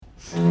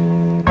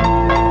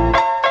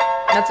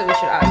what we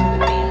should add to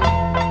the theme.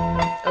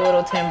 A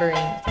little tambourine.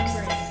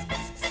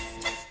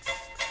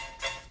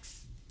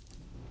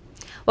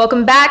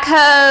 Welcome back,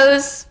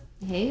 hoes.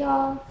 Hey,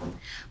 y'all.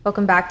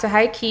 Welcome back to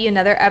High Key,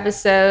 another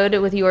episode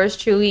with yours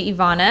truly,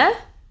 Ivana.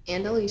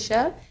 And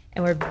Alicia.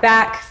 And we're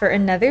back for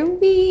another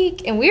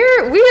week. And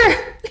we're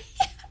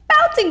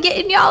about to get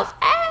in y'all's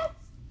ass.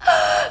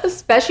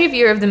 Especially if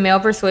you're of the male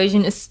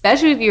persuasion,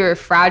 especially if you're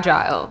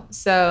fragile.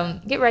 So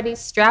get ready,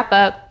 strap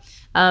up,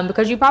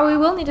 because you probably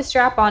will need to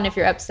strap on if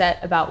you're upset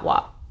about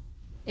WAP.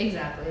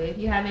 Exactly. If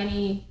you have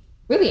any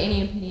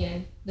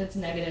opinion that's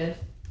negative,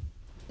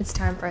 it's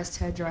time for us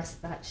to address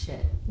that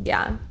shit.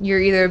 Yeah,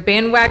 you're either a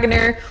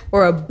bandwagoner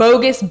or a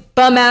bogus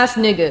bum-ass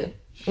nigga.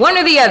 One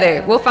or the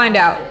other. We'll find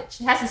out.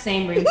 It has the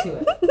same ring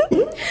to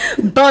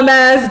it.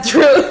 Bum-ass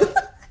truth.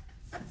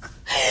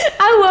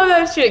 I love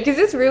that shit because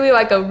it's really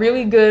like a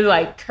really good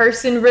like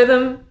cursing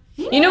rhythm.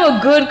 You know,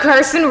 a good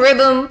cursing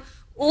rhythm.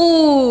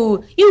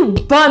 Ooh, you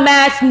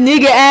bum-ass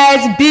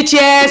nigga-ass,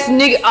 bitch-ass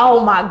nigga.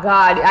 Oh my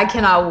God, I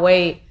cannot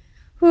wait.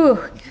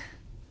 Whew.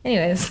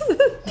 Anyways.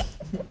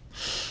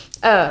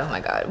 Oh my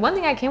God. One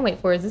thing I can't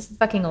wait for is this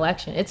fucking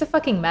election. It's a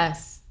fucking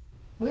mess.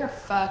 We're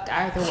fucked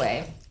either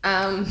way.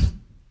 I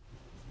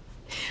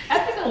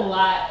think a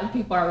lot of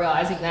people are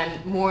realizing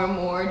that more and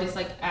more, just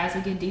like as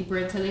we get deeper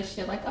into this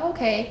shit, like,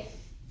 okay,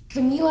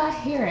 Kamala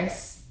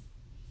Harris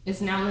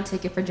is now on the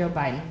ticket for Joe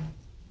Biden.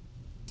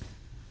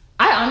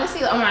 I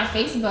honestly, on my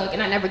Facebook,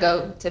 and I never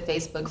go to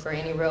Facebook for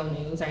any real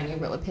news or any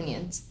real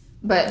opinions,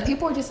 but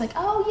people are just like,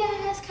 oh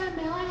yes,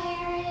 Kamala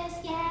Harris,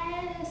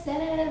 yes, da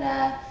da da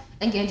da.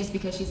 Again, just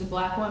because she's a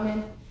black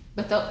woman.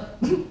 But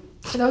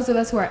for those of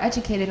us who are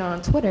educated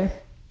on Twitter,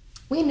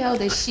 we know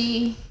that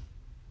she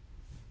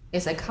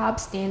is a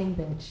cop-standing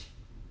bitch.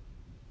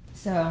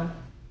 So,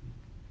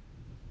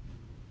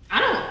 I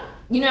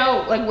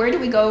don't, like, where do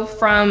we go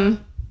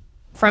from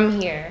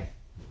here?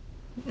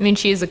 I mean,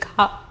 she is a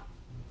cop.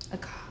 A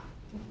cop.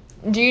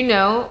 Do you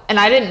know, and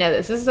I didn't know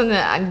this is something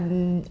that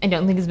I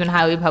don't think has been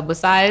highly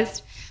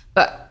publicized,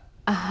 but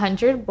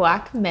 100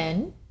 black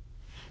men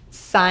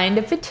signed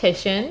a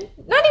petition,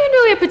 not even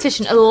really a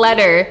petition, a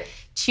letter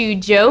to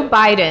Joe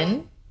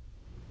Biden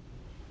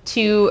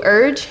to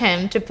urge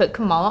him to put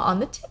Kamala on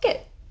the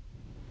ticket.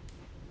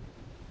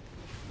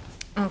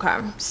 Okay,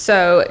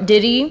 so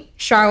Diddy,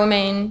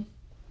 Charlemagne,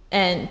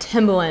 and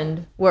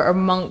Timbaland were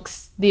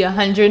amongst the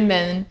 100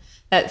 men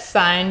that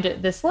signed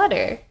this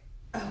letter.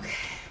 Okay.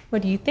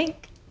 What do you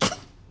think?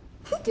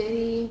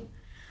 Diddy,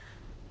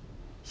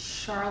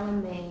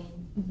 Charlemagne,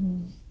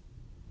 and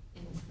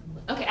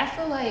Timbaland. Okay, I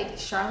feel like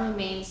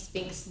Charlemagne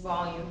speaks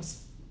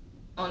volumes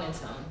on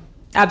its own.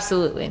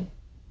 Absolutely.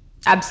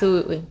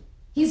 Absolutely.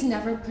 He's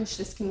never pushed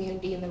this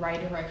community in the right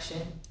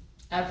direction,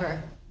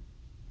 ever.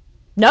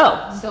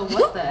 No. So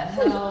what the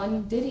hell?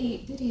 And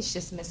Diddy's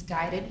just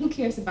misguided. Who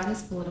cares about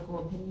his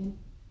political opinion?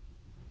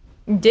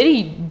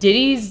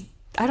 Diddy's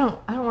I don't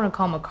want to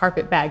call him a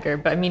carpetbagger,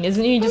 but I mean,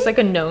 isn't he just like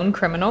a known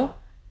criminal?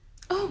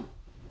 Oh,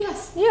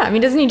 yes. Yeah, I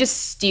mean, doesn't he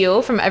just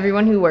steal from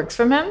everyone who works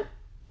for him?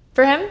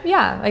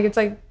 Yeah, like it's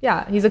like,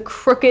 yeah, he's a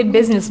crooked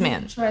businessman. I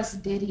don't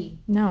trust Diddy.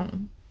 No.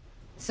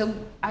 So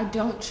I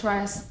don't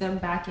trust them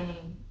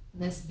backing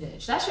this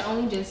bitch. That should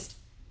only just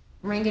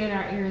ring it in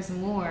our ears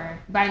more.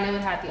 But I know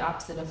it had the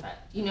opposite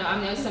effect. You know,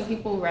 I know some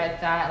people read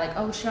that, like,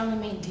 oh,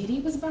 Charlemagne Diddy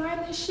was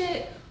behind this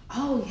shit?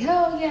 Oh,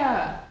 hell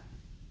yeah.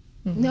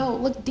 Mm-hmm. No,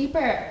 look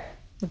deeper.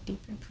 Look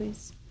deeper,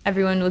 please.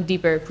 Everyone look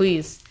deeper,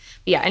 please.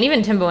 But yeah, and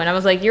even Timbaland, I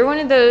was like, you're one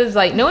of those,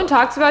 like, no one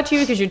talks about you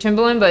because you're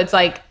Timbaland, but it's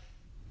like,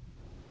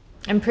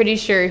 I'm pretty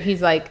sure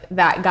he's like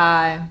that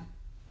guy,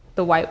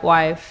 the white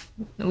wife.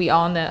 We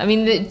all know. I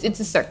mean, it's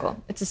a circle.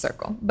 It's a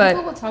circle. But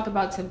people would talk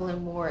about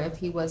Timbaland more if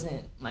he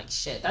wasn't like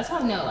shit. That's how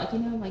I know. Like,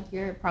 like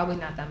you're probably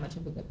not that much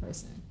of a good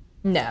person.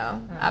 No,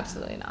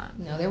 absolutely not.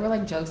 No, there were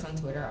like jokes on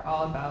Twitter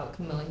all about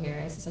Kamala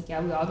Harris. It's like, yeah,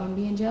 we all gonna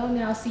be in jail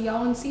now. See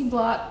y'all in C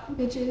Block,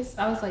 bitches.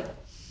 I was like,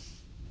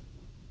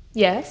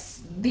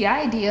 yes. The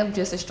idea of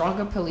just a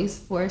stronger police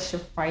force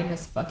should frighten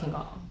us fucking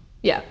all.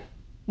 Yeah.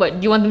 What,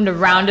 do you want them to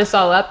round us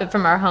all up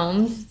from our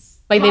homes?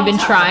 Like they've been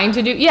trying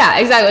to do? Yeah,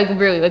 exactly. Like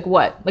really, like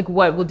what? Like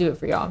what will do it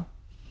for y'all?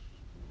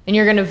 And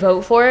you're going to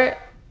vote for it?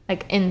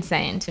 Like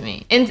insane to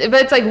me. But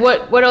it's like,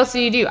 what else do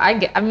you do?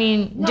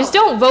 Just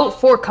don't vote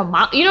for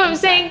Kamala. You know what I'm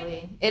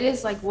saying? It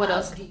is like, what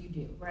else do you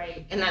do,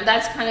 right? And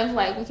that's kind of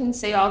like, we can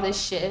say all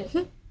this shit.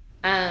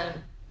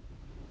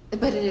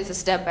 But it is a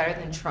step better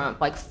than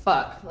Trump. Like,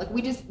 fuck. Like,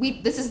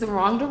 this is the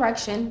wrong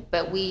direction,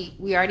 but we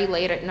already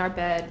laid it in our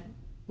bed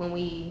when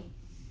we...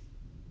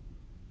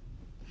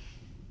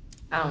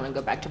 I don't want to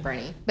go back to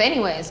Bernie. But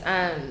anyways,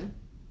 yeah.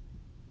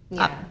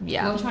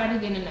 We'll try to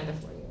get another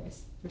 4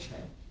 years, for sure.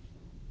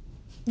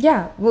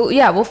 Yeah,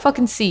 we'll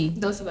fucking see.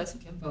 Those of us who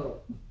can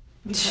vote.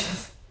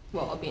 Because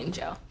we'll all be in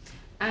jail.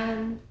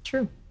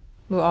 True.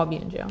 We'll all be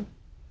in jail.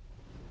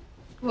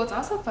 What's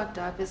also fucked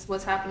up is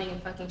what's happening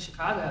in fucking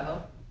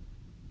Chicago.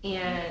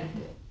 And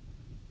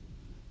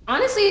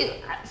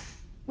honestly,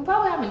 we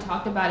probably haven't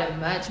talked about it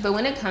much, but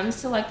when it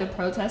comes to like the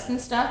protests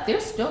and stuff, they're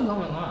still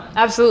going on.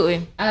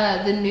 Absolutely.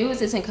 The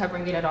news isn't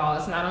covering it at all.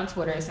 It's not on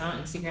Twitter. It's not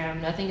on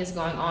Instagram. Nothing is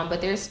going on, but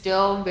there's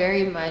still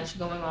very much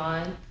going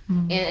on.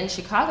 Mm-hmm. And in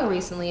Chicago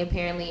recently,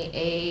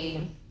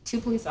 apparently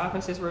 2 police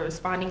officers were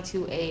responding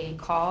to a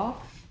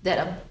call that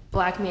a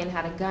black man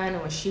had a gun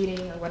and was shooting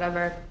or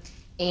whatever,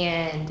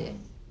 and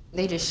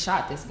they just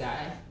shot this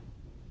guy.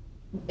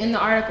 In the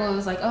article, it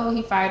was like, oh,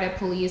 he fired at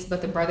police,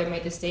 but the brother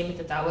made the statement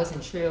that that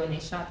wasn't true, and they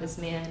shot this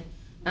man.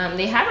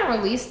 They haven't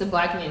released the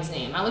black man's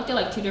name. I looked at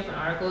like 2 different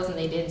articles, and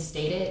they didn't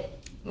state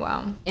it.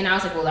 Wow. And I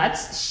was like, well,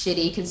 that's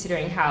shitty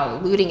considering how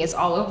looting is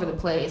all over the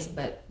place,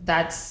 but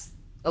that's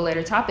a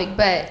later topic.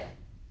 But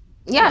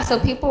yeah, so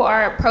people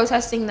are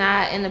protesting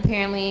that, and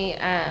apparently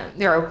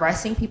they're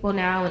arresting people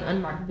now in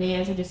unmarked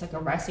vans or just like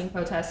arresting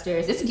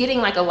protesters. It's getting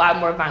like a lot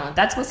more violent.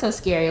 That's what's so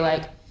scary.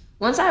 Like,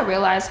 once I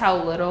realized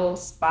how little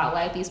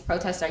spotlight these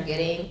protests are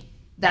getting,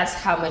 that's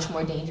how much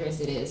more dangerous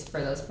it is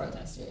for those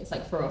protesters.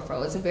 Like, for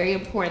real. It's a very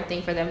important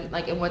thing for them,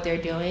 like, in what they're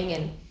doing,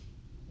 and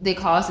the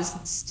cause is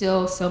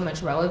still so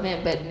much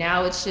relevant, but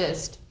now it's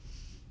just,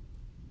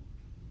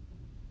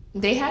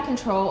 they had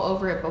control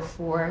over it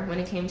before when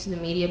it came to the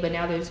media, but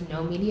now there's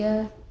no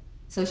media.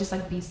 So it's just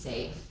like, be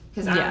safe.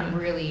 Because I'm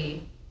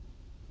really,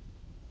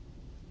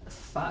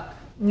 fuck.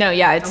 No,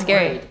 yeah, it's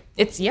scary. Worried.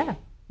 It's, yeah.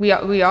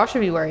 We all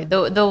should be worried.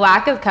 The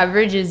lack of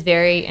coverage is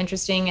very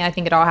interesting. I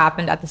think it all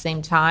happened at the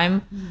same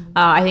time. Mm-hmm.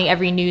 I think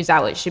every news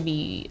outlet should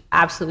be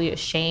absolutely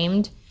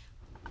ashamed.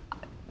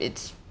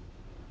 It's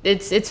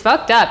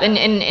fucked up,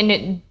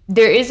 and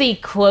there is a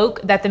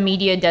cloak that the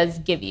media does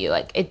give you.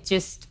 Like, it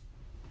just,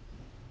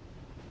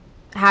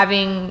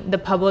 having the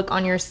public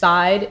on your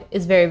side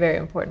is very, very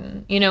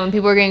important. You know, when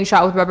people are getting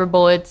shot with rubber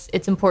bullets,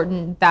 it's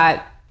important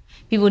that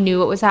people knew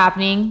what was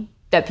happening,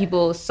 that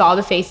people saw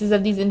the faces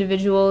of these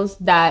individuals,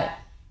 that,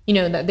 you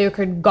know, that there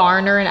could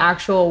garner an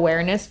actual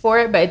awareness for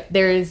it, but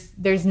there's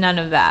none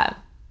of that.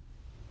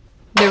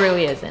 There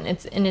really isn't.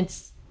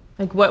 It's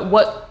like,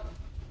 what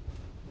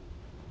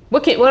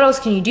else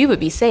can you do but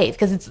be safe?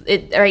 Because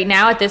it right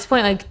now at this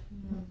point, like,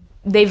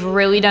 they've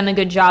really done a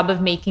good job of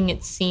making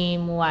it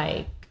seem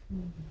like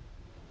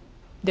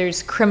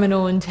there's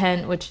criminal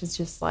intent, which is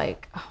just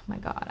like, oh my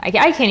God, I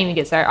can't even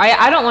get started.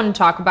 I don't want to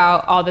talk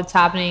about all that's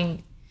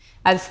happening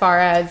as far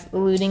as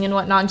looting and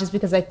whatnot, just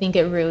because I think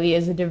it really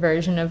is a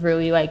diversion of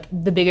really like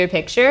the bigger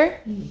picture.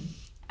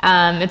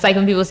 It's like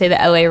when people say the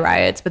LA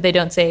riots, but they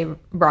don't say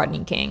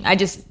Rodney King. I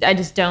just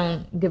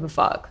don't give a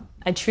fuck.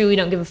 I truly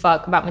don't give a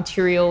fuck about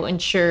material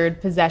insured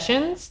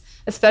possessions,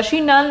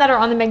 especially none that are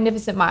on the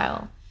Magnificent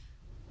Mile.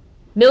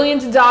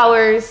 Millions of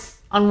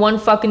dollars on one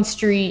fucking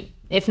street,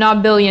 if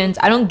not billions.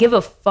 I don't give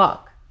a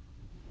fuck.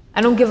 I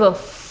don't give a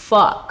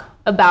fuck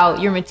about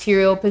your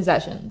material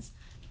possessions.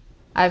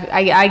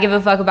 I give a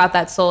fuck about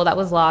that soul that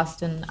was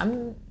lost, and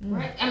I'm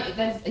right. I mean,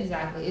 that's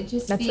exactly. It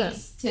just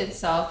speaks to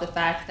itself, the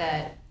fact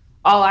that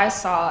all I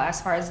saw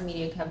as far as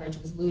media coverage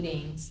was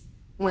lootings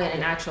when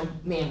an actual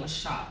man was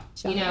shot.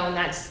 You know, and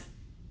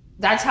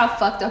that's how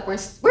fucked up we're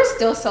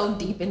still so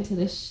deep into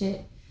this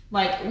shit.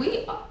 Like,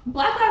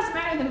 Black Lives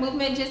Matter, the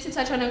movement, just to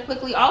touch on it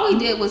quickly, all we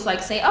did was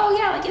like say, oh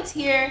yeah, like it's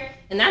here,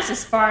 and that's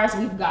as far as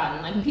we've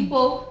gotten. Like,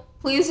 people,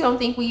 please don't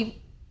think we've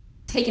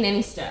taken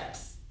any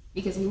steps,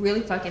 because we really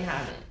fucking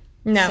haven't.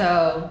 No.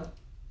 So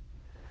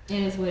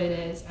it is what it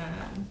is.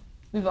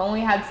 We've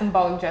only had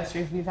symbolic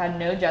gestures. We've had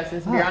no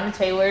justice. Breonna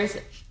Taylor's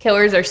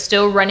killers are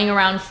still running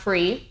around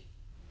free.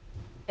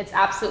 It's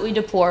absolutely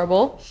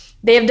deplorable.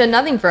 They have done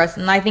nothing for us,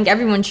 and I think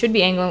everyone should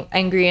be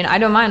angry, and I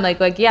don't mind.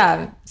 Like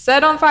yeah,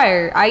 set on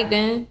fire.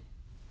 I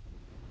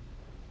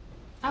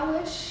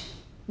wish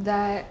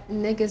that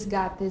niggas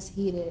got this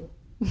heated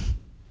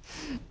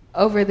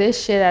over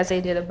this shit as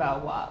they did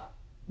about WAP.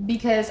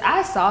 Because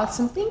I saw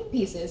some think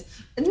pieces.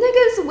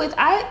 Niggas with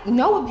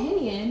no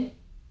opinion.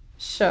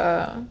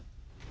 Sure.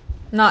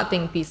 Not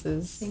think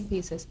pieces. Think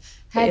pieces.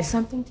 Had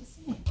something to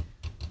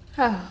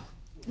say.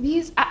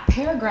 These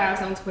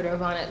paragraphs on Twitter,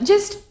 Ivana,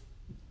 just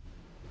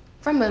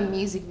from a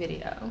music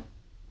video.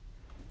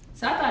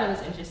 So I thought it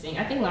was interesting.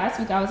 I think last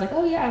week I was like,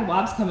 oh yeah,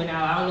 WAP's coming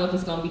out. I don't know if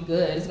it's going to be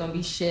good. It's going to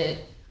be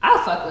shit.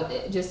 I'll fuck with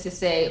it, just to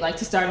say, like,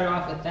 to start it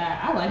off with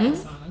that. I like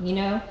this song, you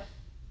know?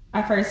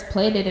 I first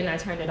played it and I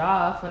turned it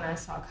off when I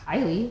saw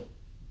Kylie.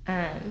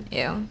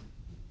 Yeah.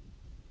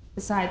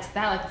 Besides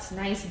that, like, it's a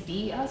nice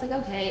beat. I was like,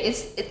 okay.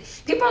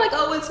 People are like,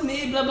 oh, it's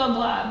mid, blah, blah,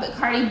 blah. But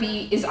Cardi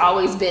B has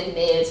always been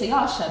mid, so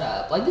y'all shut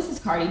up. Like, this is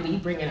Cardi B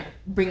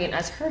bringing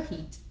us her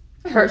heat.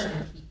 Her version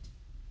of heat.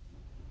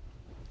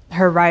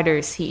 Her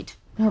writer's heat.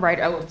 Her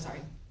writer. Oh, I'm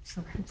sorry.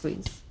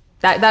 Please.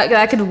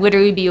 That could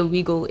literally be a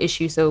legal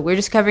issue. So we're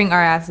just covering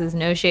our asses.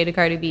 No shade to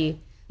Cardi B.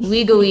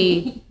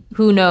 Legally,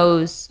 who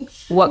knows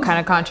what kind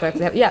of contract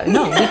they have. Yeah,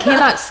 no, we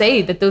cannot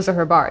say that those are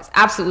her bars.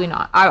 Absolutely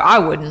not. I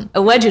wouldn't.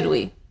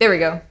 Allegedly. There we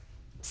go.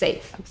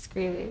 Safe. I'm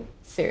screaming.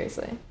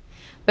 Seriously.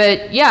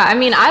 But yeah, I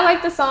mean, I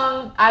like the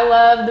song. I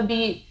love the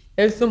beat.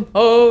 There's some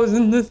hoes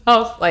in this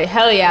house. Like,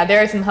 hell yeah,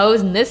 there are some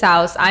hoes in this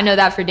house. I know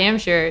that for damn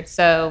sure.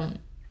 So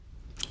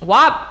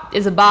WAP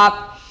is a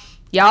bop.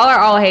 Y'all are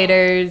all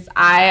haters.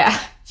 I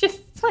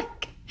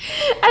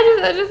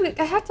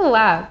have to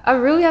laugh. I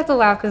really have to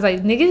laugh because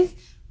like niggas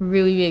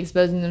really be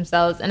exposing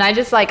themselves, and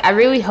I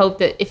really hope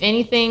that if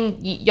anything,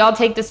 y'all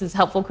take this as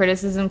helpful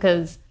criticism,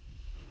 because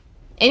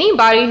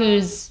anybody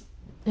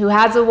who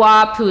has a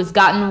WAP, who has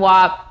gotten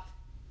WAP,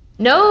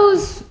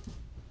 knows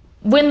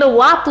when the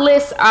WAP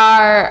lists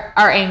are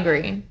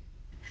angry,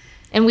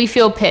 and we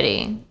feel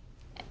pity,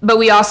 but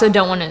we also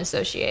don't want to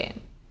associate.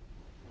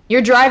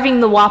 You're driving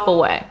the WAP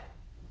away.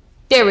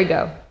 There we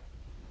go.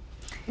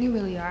 You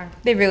really are.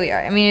 They really are.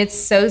 I mean, it's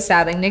so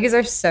sad. Like, niggas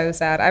are so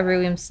sad. I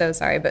really am so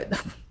sorry, but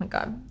oh my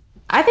God.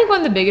 I think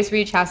one of the biggest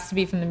reach has to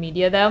be from the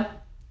media, though.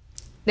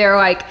 They're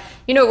like,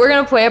 we're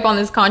going to play up on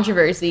this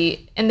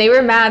controversy. And they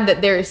were mad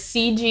that there are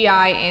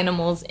CGI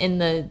animals in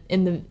the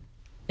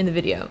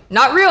video.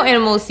 Not real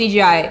animals,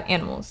 CGI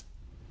animals.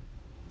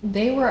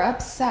 They were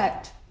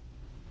upset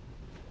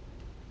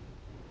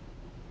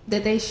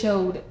that they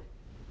showed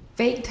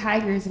fake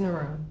tigers in a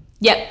room.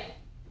 Yep.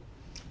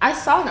 I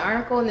saw an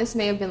article, and this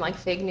may have been like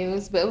fake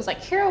news, but it was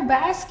like Carole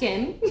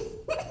Baskin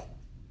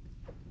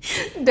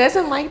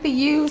doesn't like the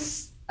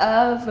use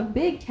of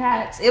big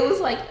cats. It was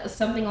like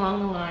something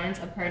along the lines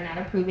of her not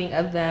approving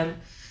of them.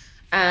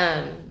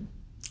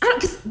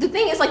 Because the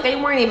thing is, like, they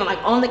weren't even like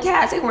on the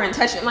cats. They weren't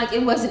touching them. Like,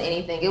 it wasn't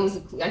anything. It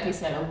was, like you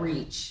said, a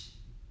reach.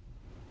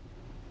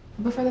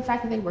 But for the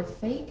fact that they were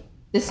fake,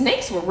 the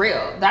snakes were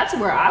real. That's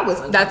where I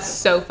was. That's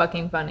so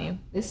fucking funny.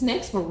 The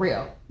snakes were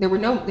real. There were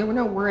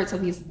no words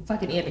of these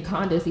fucking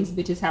anacondas these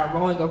bitches had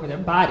rolling over their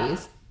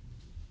bodies.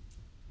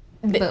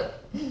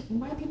 But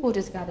why people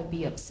just gotta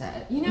be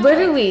upset?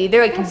 Literally,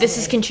 they're like, this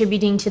is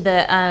contributing to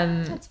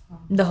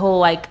the whole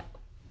like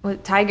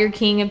Tiger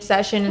King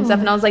obsession and stuff.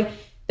 And I was like,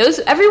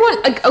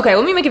 everyone, like, okay,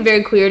 let me make it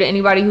very clear to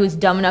anybody who is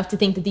dumb enough to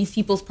think that these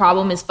people's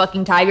problem is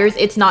fucking tigers.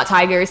 It's not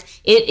tigers.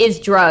 It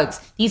is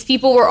drugs. These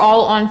people were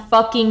all on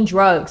fucking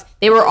drugs.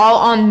 They were all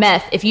on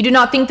meth. If you do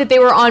not think that they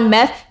were on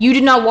meth, you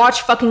did not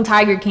watch fucking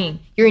Tiger King.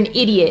 You're an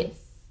idiot.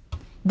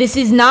 This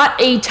is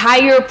not a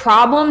tiger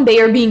problem.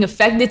 They are being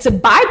affected. It's a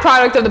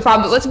byproduct of the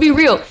problem. But let's be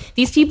real.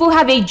 These people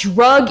have a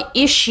drug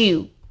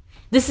issue.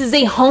 This is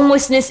a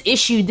homelessness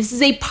issue. This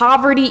is a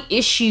poverty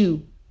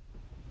issue.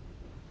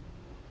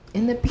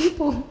 And the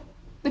people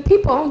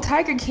on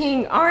Tiger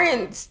King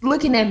aren't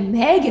looking at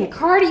Meg and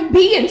Cardi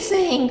B and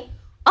saying,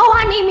 oh,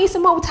 I need me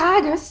some more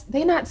tigers.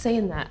 They're not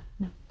saying that.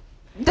 No.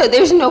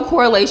 There's no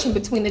correlation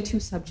between the two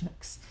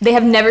subjects. They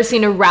have never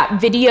seen a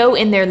rap video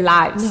in their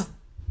lives.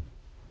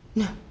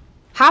 No.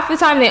 Half the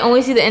time they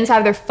only see the inside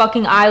of their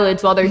fucking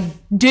eyelids while they're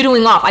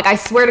doodling off. Like, I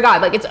swear to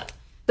God, like, it's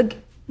like,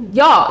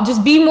 y'all,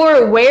 just be more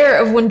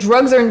aware of when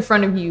drugs are in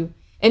front of you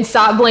and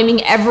stop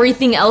blaming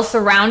everything else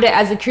around it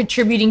as a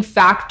contributing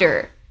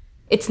factor.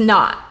 It's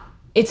not.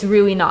 It's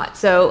really not.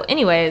 So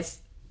anyways,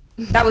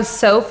 that was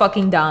so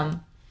fucking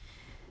dumb.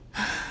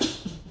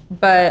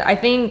 But I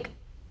think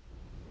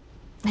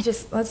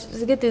let's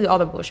just get through all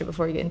the bullshit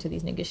before we get into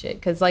these nigga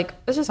shit. Cause like,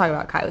 let's just talk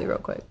about Kylie real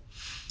quick.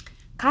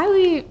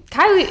 Kylie,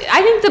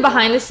 I think the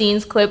behind the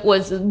scenes clip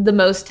was the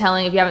most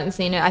telling. If you haven't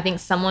seen it, I think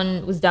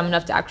someone was dumb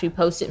enough to actually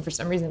post it. And for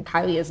some reason,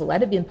 Kylie has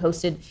let it be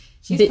posted.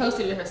 She's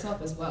posted it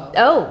herself as well.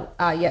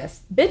 Oh,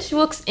 yes. Bitch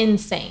looks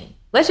insane.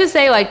 Let's just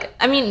say, like,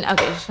 I mean,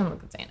 okay, she doesn't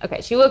look insane.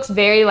 Okay, she looks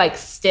very, like,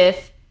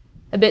 stiff,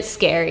 a bit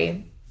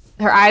scary.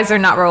 Her eyes are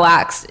not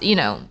relaxed,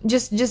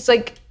 just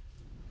like,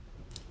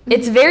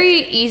 it's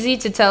very easy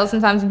to tell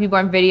sometimes when people are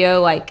on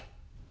video, like,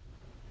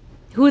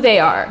 who they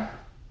are.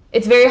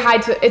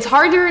 It's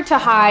harder to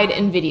hide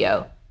in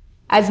video.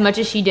 As much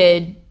as she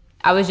did,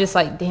 I was just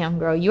like, damn,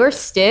 girl, you're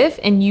stiff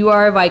and you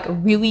are, like,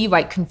 really,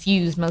 like,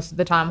 confused most of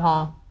the time,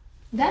 huh?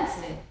 That's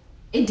it.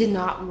 It did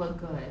not look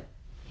good.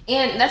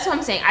 And that's what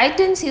I'm saying. I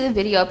didn't see the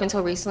video up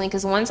until recently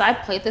because once I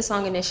played the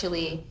song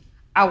initially,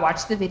 I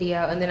watched the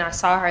video and then I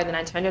saw her, then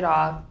I turned it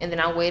off and then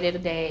I waited a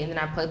day and then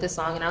I played the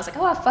song and I was like,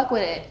 oh, I fuck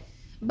with it.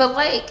 But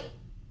like,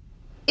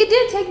 it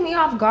did take me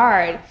off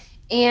guard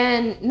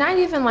and not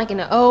even like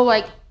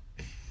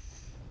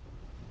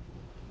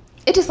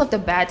it just left a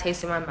bad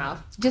taste in my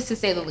mouth, just to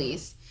say the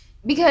least.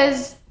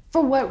 Because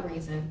for what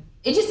reason?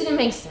 It just didn't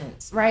make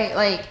sense, right?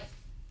 Like,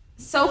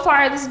 so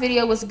far this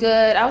video was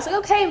good. I was like,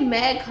 okay,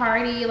 Meg,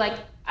 Cardi, like,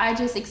 I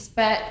just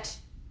expect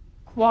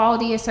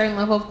quality, a certain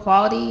level of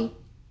quality.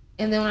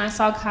 And then when I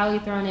saw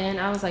Kylie thrown in,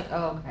 I was like,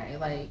 oh, okay,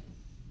 like,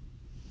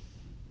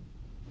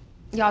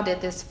 y'all did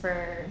this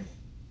for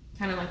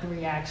kind of like the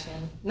reaction.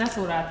 And that's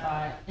what I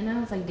thought. And I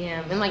was like,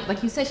 damn. And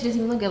like you said, she doesn't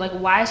even look good. Like,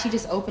 why is she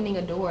just opening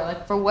a door?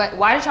 Like, for what?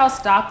 Why did y'all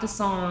stop the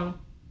song?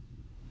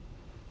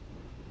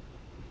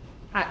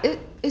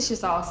 It's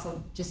just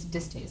also just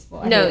distasteful.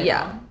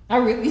 I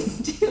really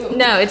do.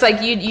 No, it's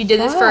like you did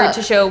this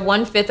to show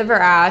 1/5 of her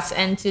ass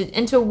and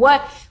to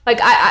what? Like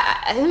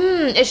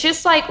it's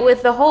just like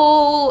with the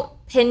whole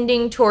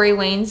pending Tory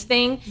Lanez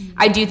thing. Mm-hmm.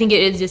 I do think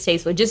it is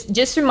distasteful.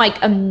 Just from like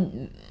I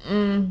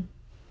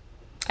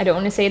don't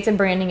want to say it's a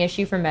branding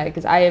issue for Meg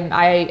because I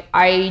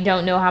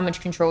don't know how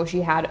much control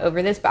she had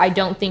over this, but I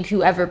don't think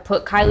whoever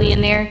put Kylie in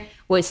there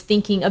was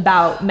thinking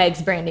about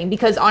Meg's branding,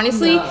 because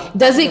honestly,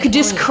 does it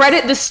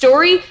discredit the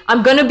story?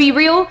 I'm gonna be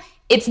real.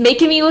 It's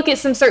making me look at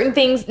some certain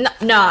things.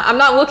 Nah, I'm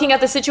not looking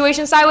at the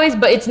situation sideways,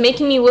 but it's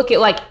making me look at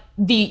like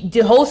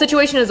the whole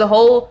situation as a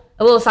whole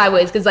a little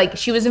sideways, because like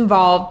she was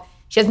involved.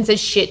 She hasn't said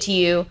shit to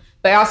you,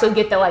 but I also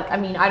get that like, I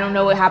mean, I don't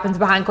know what happens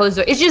behind closed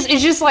doors.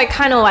 It's just like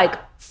kind of like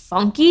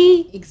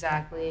funky.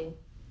 Exactly.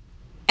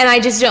 And I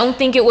just don't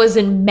think it was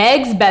in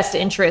Meg's best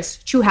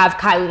interest to have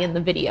Kylie in the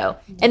video.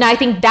 And I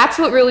think that's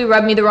what really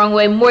rubbed me the wrong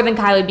way, more than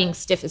Kylie being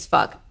stiff as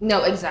fuck.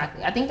 No,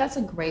 exactly. I think that's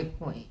a great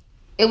point.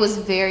 It was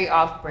very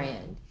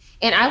off-brand.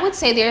 And I would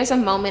say there's a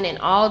moment in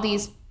all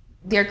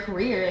their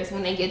careers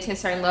when they get to a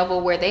certain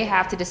level where they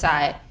have to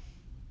decide,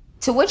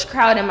 to which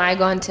crowd am I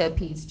going to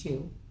appease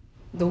to?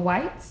 The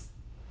whites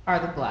or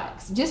the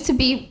blacks? Just to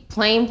be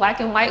plain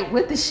black and white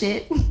with the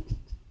shit.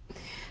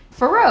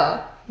 For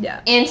real.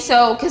 Yeah. And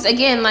so, because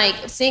again, like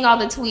seeing all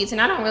the tweets,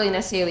 and I don't really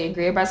necessarily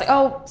agree, but I was like,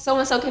 oh,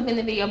 so-and-so could be in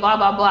the video, blah,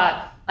 blah,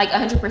 blah. Like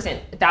 100%,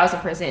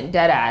 1,000%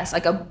 dead ass.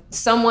 Like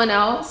someone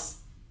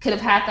else could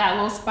have had that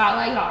little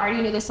spotlight. Y'all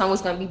already knew the song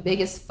was going to be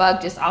big as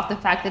fuck just off the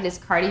fact that it's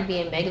Cardi B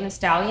and Megan Thee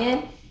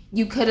Stallion.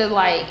 You could have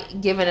like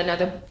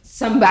given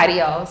somebody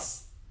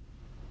else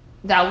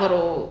that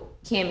little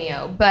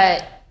cameo.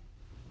 But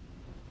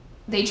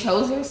they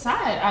chose their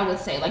side, I would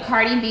say. Like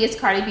Cardi B is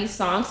Cardi B's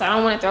song, so I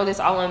don't want to throw this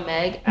all on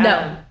Meg.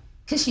 No.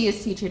 Because she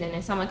is featured in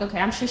it. So I'm like, okay,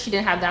 I'm sure she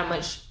didn't have that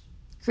much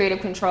creative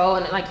control.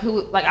 And like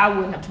I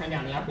wouldn't have turned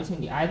down the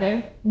opportunity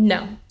either.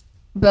 No.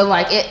 But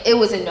like it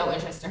was in no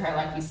interest to her,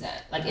 like you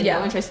said. Like in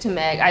no interest to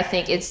Meg. I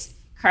think it's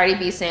Cardi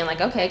B saying like,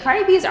 okay,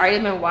 Cardi B's already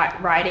been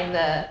riding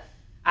the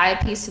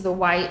eyepiece to the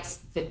whites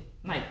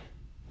like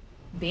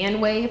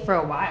band wave for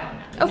a while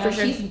now. For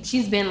sure.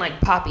 She's been like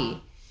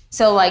poppy.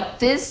 So like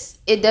this,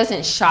 it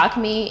doesn't shock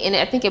me. And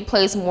I think it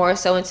plays more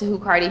so into who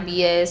Cardi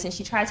B is. And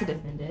she tried to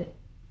defend it.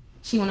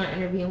 She went on an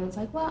interview and was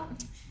like, well,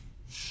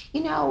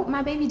 you know,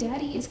 my baby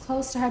daddy is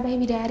close to her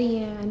baby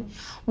daddy. And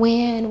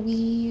when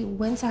we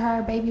went to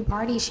her baby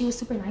party, she was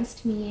super nice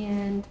to me.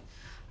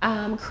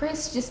 And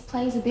Chris just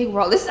plays a big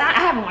role. I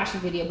haven't watched the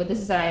video, but this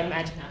is how I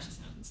imagine how she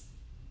sounds.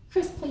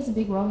 Chris plays a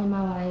big role in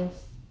my life.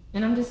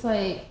 And I'm just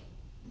like,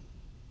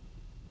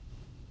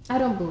 I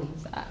don't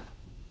believe that.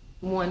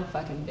 One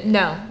fucking bit.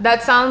 No,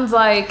 that sounds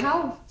like...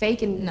 How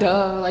fake and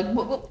dumb. Like,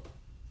 what?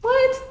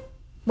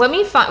 Let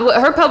me find...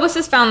 Her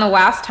publicist found the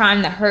last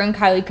time that her and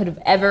Kylie could have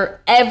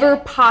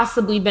ever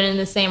possibly been in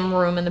the same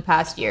room in the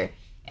past year.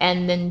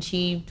 And then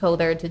she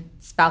told her to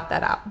spout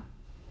that out.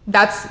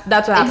 That's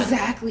what happened.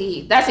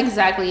 Exactly. That's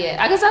exactly it.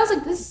 I guess I was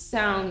like, this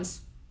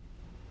sounds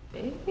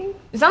big.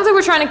 It sounds like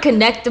we're trying to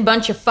connect a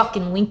bunch of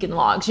fucking Lincoln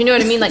Logs. You know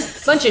what I mean? Like,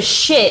 a bunch of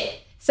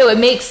shit. So it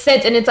makes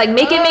sense. And it's like,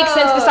 make it make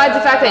sense besides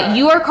the fact that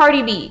you are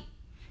Cardi B.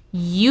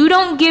 You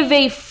don't give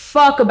a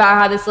fuck about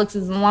how this looks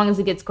as long as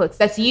it gets clicks.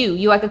 That's you.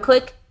 You like a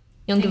click?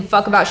 You don't give a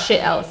fuck about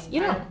shit else.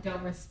 You know. I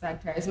don't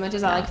respect her as much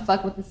as I like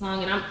fuck with the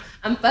song, and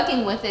I'm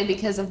fucking with it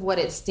because of what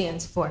it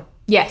stands for.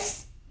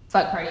 Yes.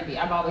 Fuck Cardi B.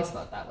 I've always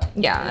felt that way.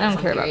 Yeah, I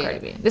don't care about Cardi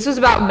B. This was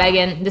about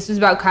Megan. This was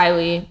about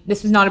Kylie.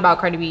 This was not about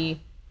Cardi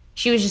B.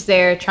 She was just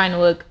there trying to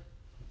look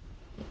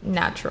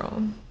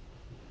natural.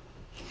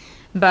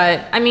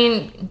 But, I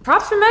mean,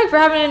 props for Meg for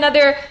having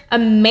another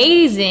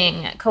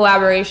amazing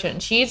collaboration.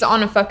 She's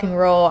on a fucking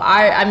roll.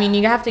 I mean,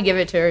 you have to give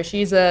it to her.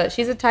 She's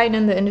a titan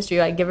in the industry.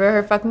 Like, give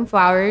her fucking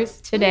flowers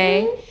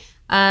today.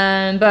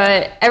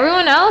 But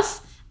everyone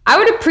else, I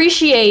would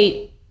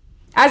appreciate,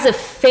 as a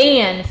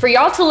fan, for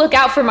y'all to look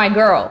out for my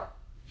girl.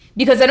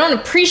 Because I don't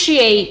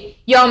appreciate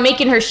y'all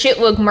making her shit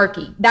look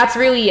murky. That's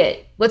really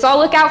it. Let's all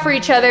look out for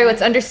each other.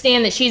 Let's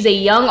understand that she's a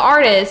young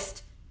artist.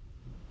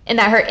 And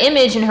that her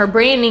image and her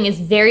branding is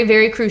very,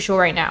 very crucial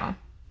right now.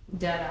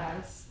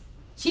 Deadass.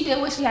 She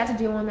did what she had to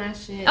do on that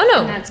shit. Oh,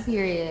 no. And that's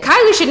period.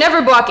 Kylie should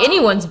never block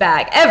anyone's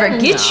bag, ever.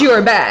 Get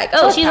your bag.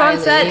 Oh, she's Kylie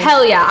on set?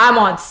 Hell yeah, I'm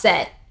on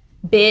set,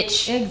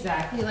 bitch.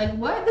 Exactly. Like,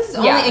 what? This is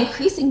only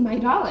increasing my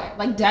dollar.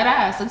 Like,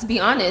 deadass. Let's be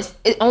honest.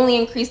 It only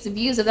increased the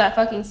views of that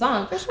fucking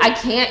song. Sure. I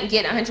can't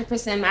get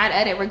 100% mad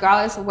at it,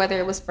 regardless of whether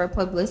it was for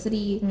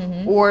publicity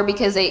or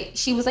because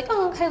she was like,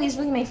 oh, Kylie's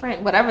really my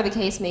friend. Whatever the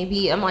case may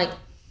be. I'm like,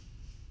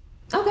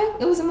 okay,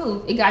 it was a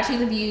move. It got you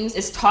the views.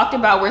 It's talked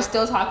about. We're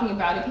still talking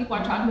about it. People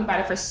are talking about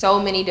it for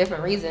so many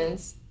different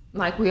reasons,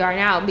 like we are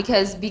now,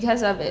 because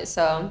of it.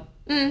 So,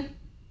 I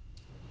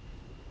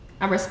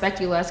respect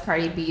you less,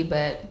 Cardi B,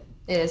 but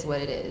it is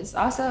what it is.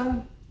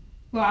 Also,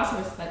 who I also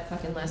respect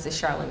fucking less is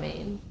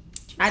Charlemagne.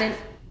 I didn't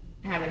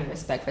have any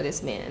respect for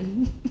this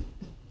man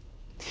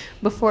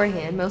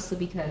beforehand, mostly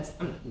because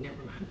never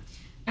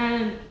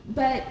mind.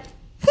 But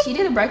she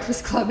did a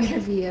Breakfast Club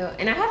interview,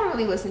 and I haven't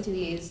really listened to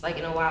these like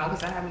in a while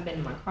because I haven't been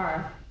in my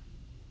car.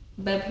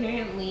 But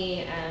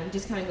apparently,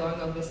 just kind of going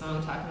over the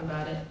song, talking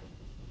about it,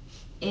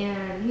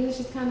 and he was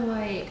just kind of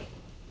like,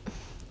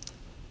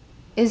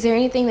 "Is there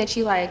anything that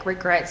you like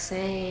regret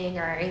saying,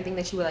 or anything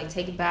that you would like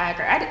take back,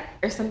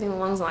 or something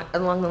along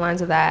the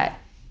lines of that?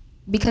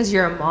 Because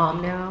you're a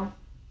mom now,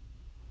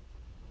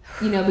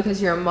 you know, because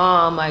you're a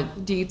mom.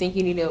 Like, do you think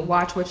you need to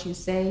watch what you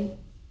say?"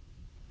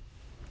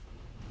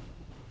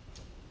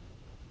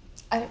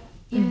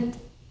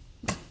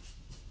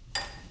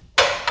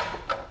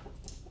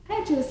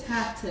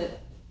 to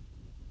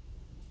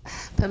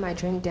put my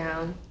drink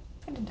down.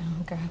 Put it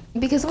down, girl.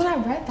 Because when I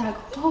read that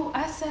quote,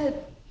 I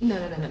said, no.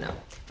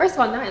 First of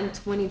all, not in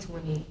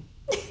 2020.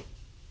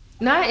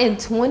 Not in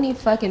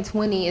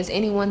 20 is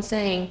anyone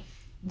saying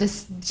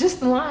this, just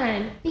the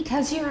line,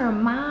 because you're a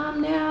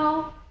mom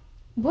now.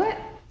 What?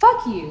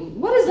 Fuck you.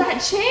 What does that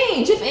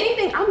change? If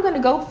anything, I'm going to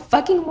go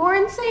fucking more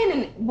insane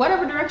in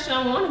whatever direction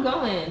I want to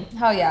go in.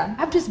 Hell yeah.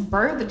 I've just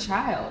birthed a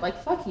child.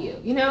 Like, fuck you,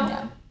 you know?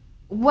 Yeah.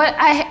 What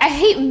I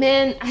hate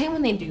men. I hate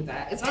when they do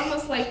that. It's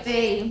almost like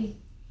they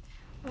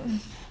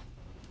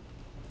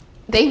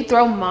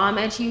throw mom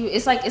at you.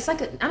 It's like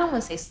a, I don't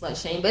want to say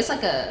slut shame, but it's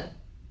like a,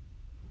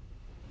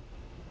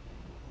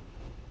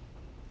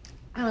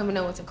 I don't even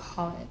know what to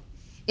call it.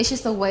 It's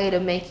just a way to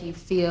make you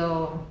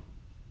feel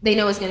they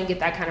know it's going to get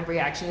that kind of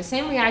reaction. The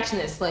same reaction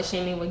that slut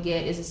shaming would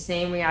get is the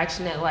same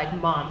reaction that like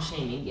mom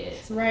shaming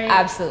gets, right?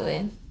 Absolutely.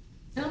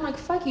 And I'm like,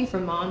 fuck you for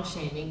mom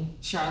shaming,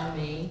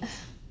 Charlamagne.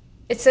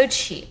 It's so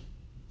cheap.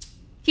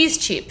 He's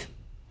cheap.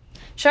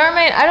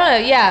 Charlamagne, I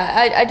don't know.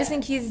 Yeah, I just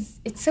think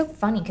it's so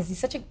funny because he's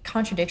such a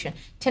contradiction.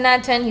 10 out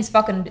of 10, he's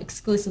fucking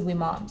exclusively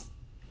moms.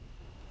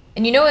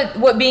 And you know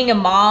what being a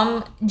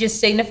mom just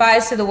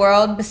signifies to the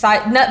world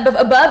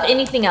above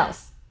anything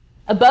else?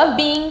 Above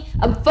being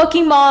a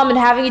fucking mom and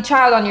having a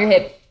child on your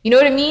hip. You know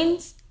what it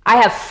means? I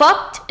have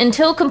fucked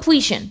until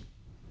completion.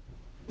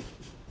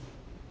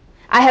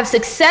 I have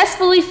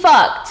successfully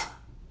fucked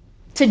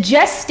to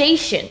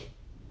gestation.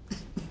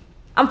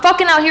 I'm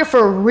fucking out here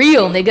for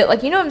real, nigga.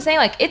 Like, you know what I'm saying?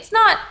 Like, it's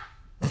not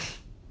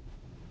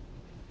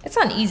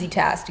an easy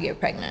task to get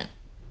pregnant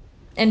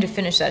and to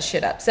finish that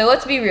shit up. So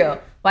let's be real.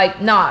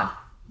 Like, nah,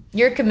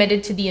 you're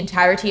committed to the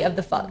entirety of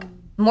the fuck.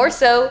 More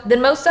so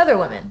than most other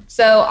women.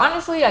 So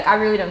honestly, like, I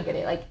really don't get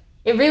it. Like,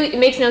 it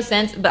makes no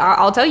sense, but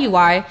I'll tell you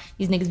why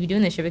these niggas be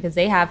doing this shit, because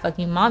they have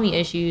fucking mommy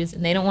issues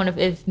and they don't want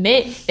to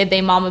admit that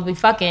they mama be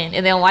fucking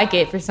and they don't like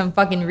it for some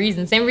fucking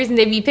reason. Same reason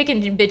they be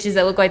picking bitches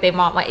that look like they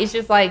mom. Like, it's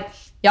just like,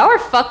 y'all are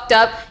fucked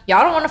up.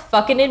 Y'all don't want to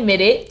fucking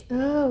admit it.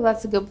 Oh,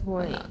 that's a good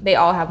point. No, they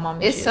all have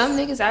mom issues. It's some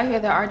niggas out here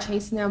that are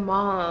chasing their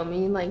mom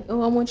and you're like,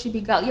 oh, I want you to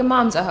be your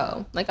mom's a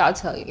hoe. Like, I'll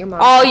tell you, your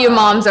mom. All your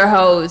moms are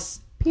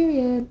hoes.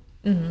 Period.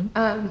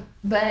 Mm-hmm.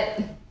 But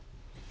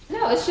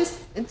no,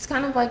 it's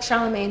kind of like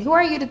Charlamagne. Who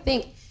are you to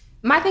think?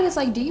 My thing is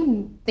like, do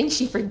you think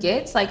she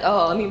forgets? Like,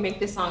 oh, let me make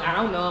this song. I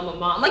don't know, I'm a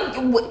mom. Like,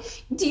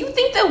 do you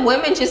think that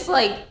women just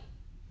like?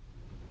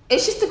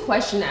 It's just a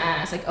question to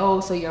ask. Like,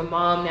 oh, so you're a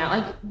mom now?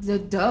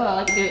 Like, duh.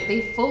 Like,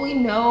 they fully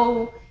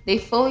know. They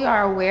fully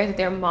are aware that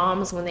they're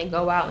moms when they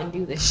go out and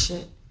do this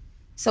shit.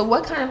 So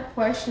what kind of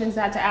question is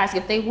that to ask?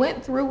 If they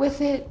went through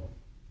with it,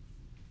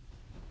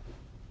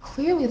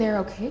 clearly they're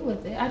okay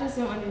with it. I just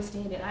don't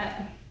understand it.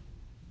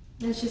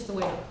 That's just a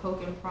way to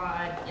poke and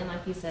prod, and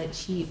like you said,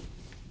 cheap.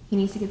 He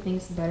needs to get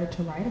things better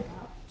to write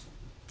about.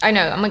 I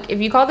know. I'm like, if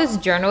you call this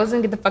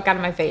journalism, get the fuck out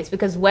of my face,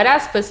 because wet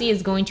ass pussy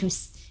is going to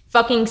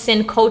fucking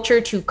send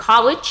culture to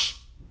college,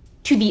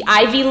 to the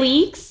Ivy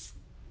Leagues,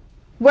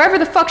 wherever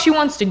the fuck she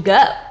wants to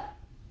go.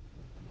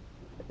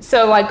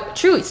 So like,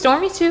 truly,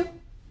 Stormy too.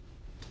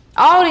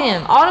 All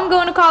them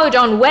going to college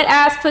on wet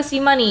ass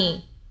pussy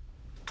money.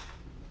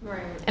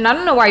 Right. And I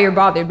don't know why you're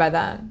bothered by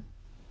that.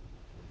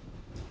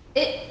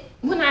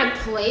 When I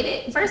played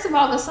it, first of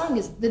all,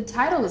 the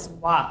title is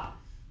WAP.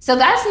 So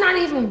that's not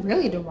even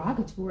really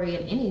derogatory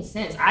in any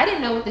sense. I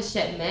didn't know what the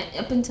shit meant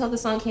up until the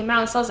song came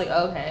out. So I was like,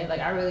 okay, like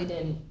I really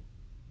didn't.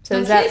 So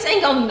like, kids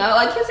ain't gonna know.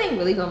 Like, kids ain't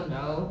really gonna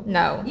know.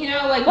 No. You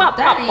know, like WAP,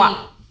 that WAP,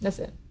 WAP. That's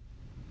it.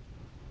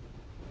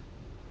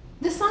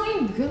 The song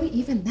ain't really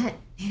even that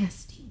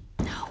nasty.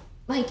 No.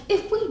 Like,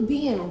 if we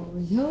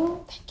being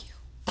real. Thank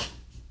you.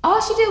 All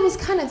she did was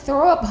kind of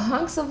throw up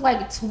hunks of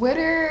like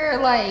Twitter,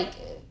 like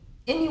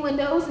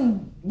innuendos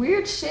and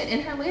weird shit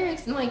in her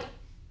lyrics, and like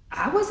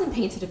I wasn't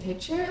painted a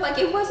picture. Like,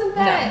 it wasn't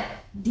that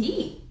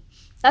deep.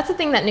 That's the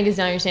thing that niggas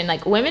don't understand.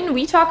 Like, women,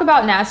 we talk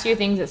about nastier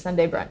things at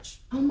Sunday brunch.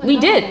 Oh my we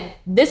God. did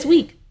this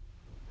week.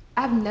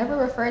 I've never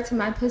referred to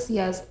my pussy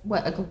as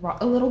what,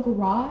 a little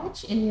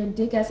garage, and your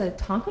dick as a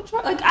Tonka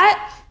truck. Like,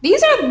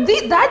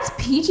 that's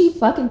PG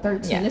fucking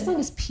 13. Yeah. This song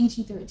is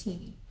PG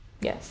 13.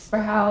 Yes. For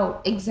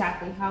how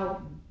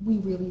we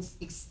really.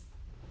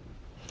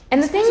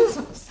 And the thing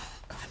is,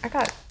 I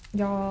got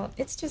y'all.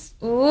 It's just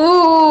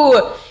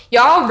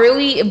y'all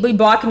really be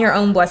blocking your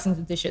own blessings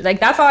with this shit. Like,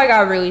 that's all I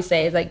gotta really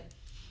say is like,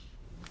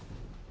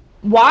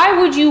 why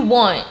would you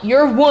want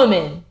your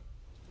woman,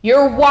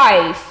 your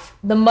wife,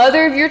 the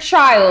mother of your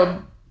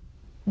child,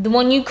 the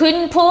one you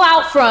couldn't pull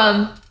out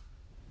from,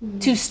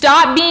 to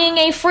stop being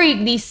a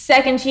freak the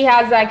second she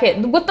has that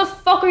kid? What the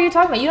fuck are you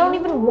talking about? You don't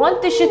even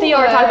want the shit that y'all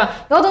are talking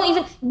about. Y'all don't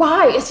even,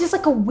 why? It's just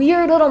like a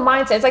weird little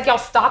mindset. It's like y'all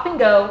stop and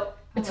go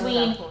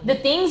between the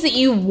things that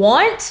you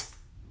want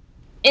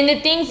and the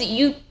things that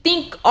you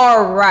think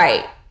are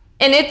right.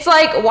 And it's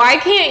like, why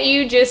can't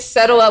you just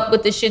settle up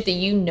with the shit that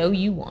you know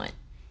you want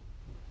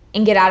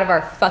and get out of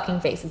our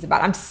fucking faces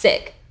about it? I'm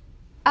sick.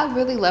 I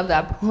really love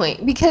that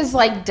point, because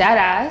like, dead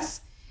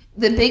ass,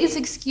 the biggest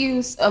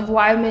excuse of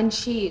why men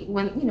cheat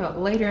when, you know,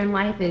 later in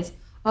life is,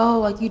 oh,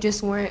 like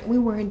we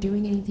weren't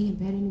doing anything in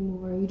bed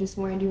anymore. You just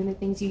weren't doing the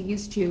things you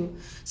used to.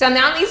 So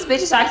now these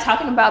bitches are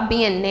talking about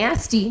being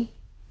nasty.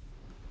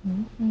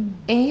 Mm-hmm.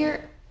 And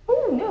you're,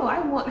 oh no, I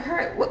want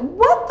her.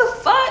 What the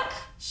fuck?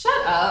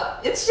 Shut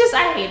up. It's just,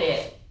 I hate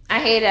it. I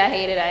hate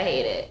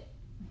it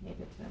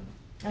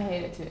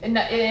too. And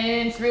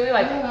it's really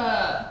like,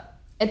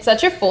 it's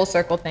such a full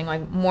circle thing,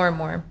 like more and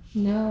more.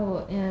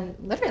 No, and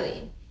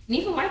literally. And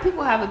even white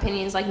people have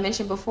opinions, like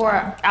mentioned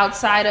before,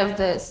 outside of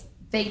the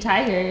fake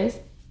tigers.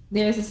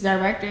 There's this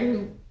director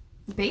who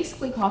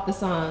basically called the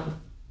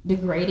song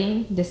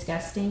degrading,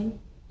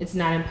 disgusting, it's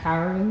not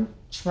empowering,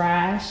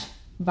 trash,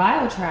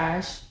 vile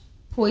trash,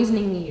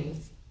 poisoning the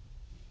youth.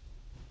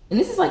 And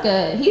this is like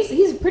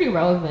he's pretty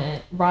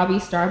relevant. Robbie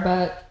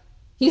Starbuck.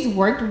 He's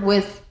worked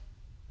with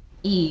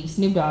Eve,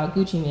 Snoop Dogg,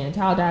 Gucci Mane,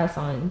 Tyler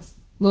Signs,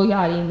 Lil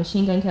Yachty,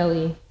 Machine Gun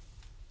Kelly.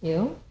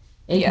 Ew.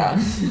 Yeah.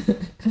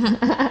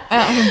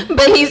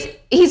 But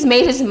he's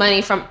made his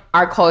money from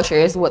our culture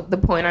is what the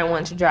point I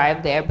want to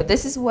drive there. But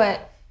this is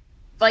what,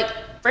 like,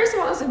 first of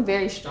all, it's a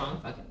very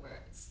strong fucking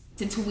words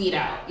to tweet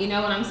out. You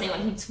know what I'm saying?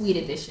 Like, he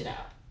tweeted this shit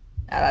out.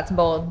 Yeah, that's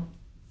bold.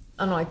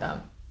 I don't like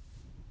that.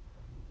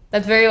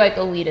 That's very, like,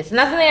 elitist. And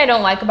that's the thing I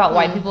don't like about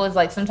white people is,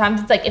 like,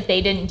 sometimes it's like if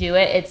they didn't do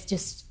it, it's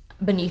just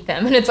beneath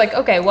them. And it's like,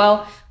 okay,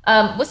 well,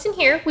 listen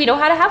here. We know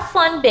how to have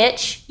fun,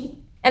 bitch.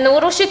 And the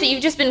little shit that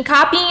you've just been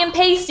copying and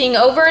pasting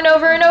over and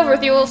over and over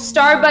with your little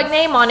Starbuck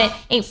name on it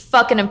ain't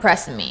fucking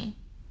impressing me.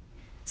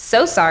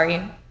 So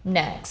sorry.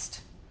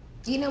 Next.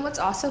 You know what's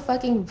also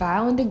fucking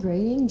vile and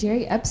degrading?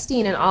 Jerry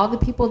Epstein and all the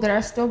people that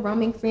are still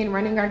roaming free and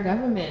running our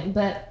government.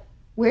 But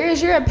where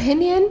is your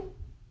opinion?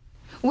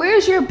 Where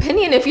is your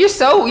opinion if you're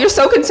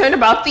so concerned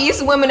about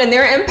these women and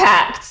their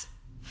impact?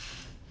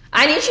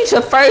 I need you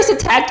to first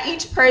attack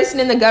each person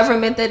in the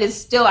government that is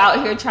still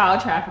out here child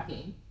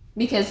trafficking.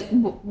 Because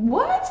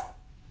what?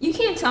 You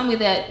can't tell me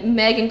that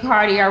Meg and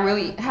Cardi are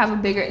really have a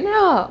bigger...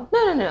 No.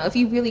 If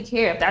you really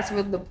care, if that's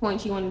really the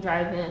point you want to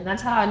drive in.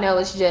 That's how I know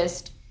it's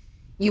just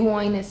you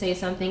wanting to say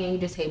something and you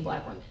just hate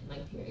black women.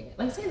 Like, period.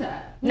 Like, say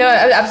that. No,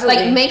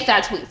 absolutely. Like, make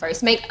that tweet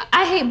first.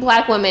 I hate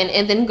black women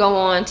and then go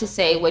on to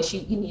say what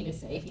you need to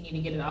say. If you need to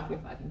get it off your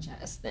fucking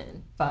chest,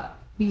 then fuck.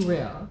 Be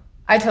real.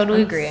 I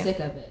totally agree. I'm sick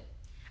of it.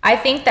 I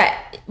think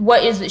that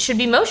what should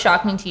be most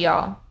shocking to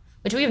y'all,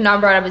 which we have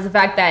not brought up, is the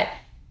fact that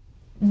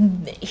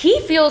he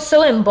feels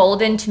so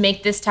emboldened to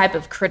make this type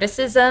of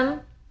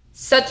criticism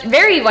such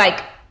very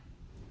like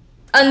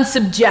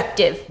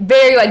unsubjective,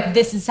 very like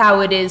this is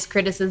how it is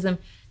criticism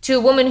to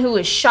a woman who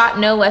was shot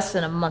no less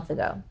than a month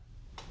ago.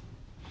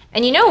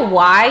 And you know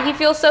why he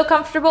feels so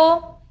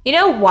comfortable? You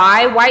know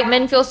why white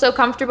men feel so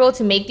comfortable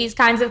to make these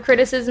kinds of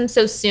criticisms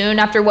so soon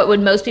after what would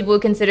most people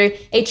would consider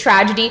a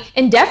tragedy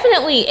and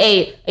definitely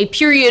a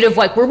period of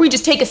like where we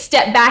just take a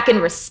step back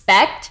and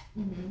respect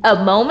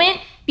a moment?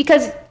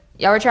 Because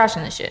y'all were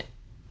trashing this shit.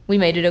 We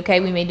made it okay.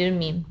 We made it a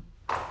meme.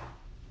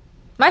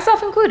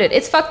 Myself included.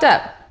 It's fucked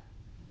up.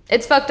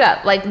 It's fucked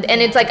up. Like,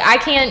 and it's like, I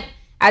can't,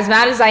 as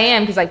mad as I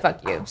am, because like,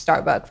 fuck you,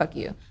 Starbucks, fuck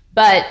you.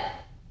 But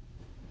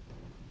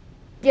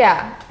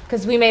yeah,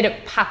 because we made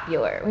it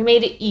popular. We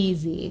made it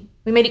easy.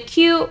 We made it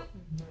cute.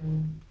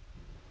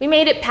 We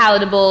made it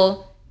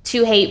palatable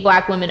to hate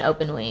black women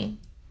openly.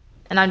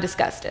 And I'm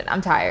disgusted.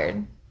 I'm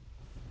tired.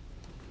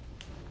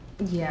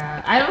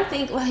 Yeah, I don't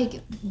think,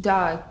 like,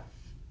 dog,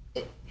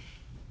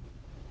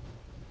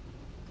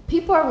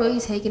 people are really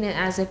taking it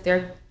as if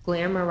they're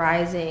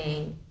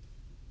glamorizing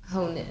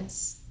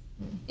wholeness.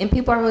 And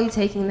people are really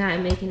taking that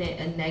and making it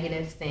a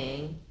negative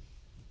thing.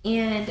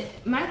 And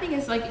my thing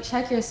is, like,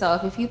 check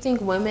yourself. If you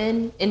think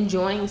women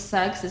enjoying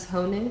sex is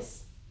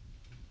wholeness,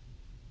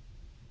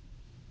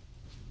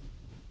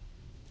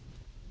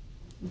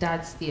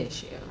 that's the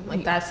issue.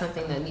 Like, that's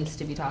something that needs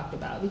to be talked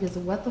about. Because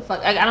what the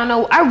fuck? Like, I don't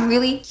know. I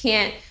really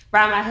can't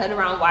wrap my head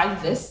around why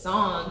this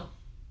song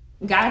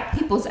got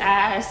people's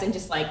ass and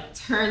just like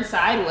turned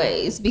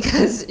sideways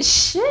because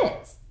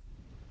shit.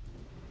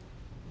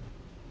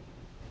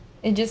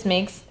 It just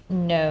makes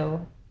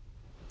no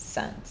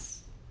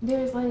sense.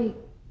 There's like,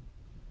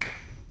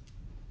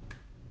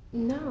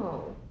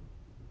 no.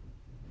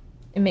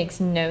 It makes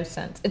no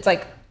sense. It's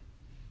like,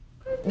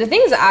 the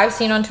things that I've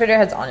seen on Twitter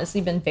has honestly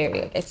been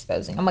very like,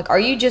 exposing. I'm like, are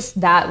you just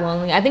that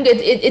lonely? I think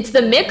it's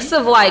the mix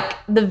of like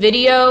the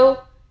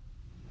video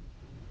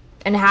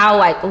and how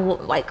like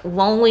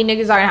lonely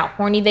niggas are and how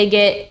horny they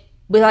get,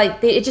 but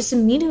like it just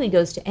immediately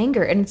goes to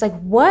anger. And it's like,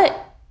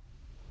 what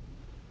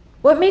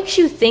makes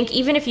you think,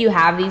 even if you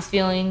have these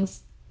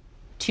feelings,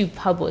 to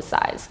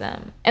publicize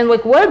them? And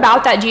like, what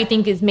about that do you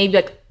think is maybe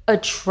like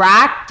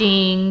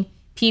attracting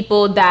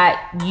people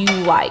that you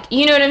like?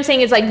 You know what I'm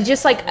saying? It's like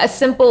just like a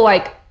simple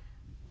like,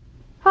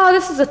 oh,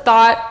 this is a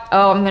thought,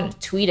 oh, I'm gonna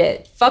tweet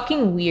it.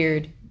 Fucking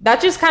weird.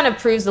 That just kind of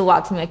proves a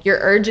lot to me. Like, your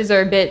urges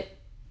are a bit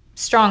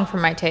strong for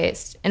my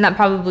taste, and that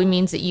probably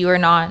means that you are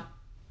not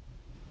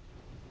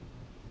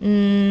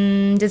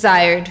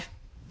desired.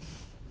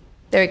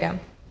 There we go.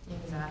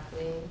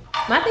 Exactly.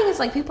 My thing is,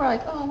 like, people are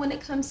like, oh, when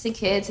it comes to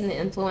kids and the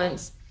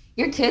influence,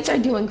 your kids are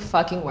doing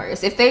fucking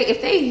worse. If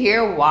they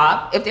hear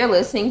WAP, if they're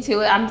listening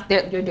to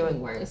it, they're doing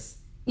worse.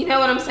 You know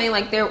what I'm saying?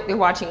 Like they're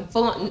watching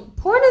full on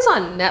porn is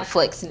on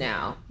Netflix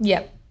now.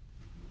 Yep.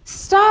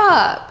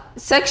 Stop.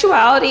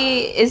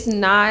 Sexuality is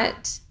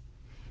not,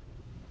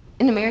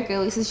 in America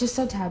at least, it's just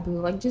so taboo.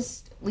 Like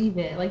just leave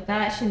it. Like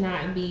that should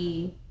not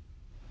be.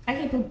 I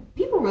can't.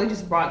 People really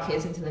just brought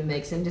kids into the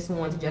mix and just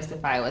want to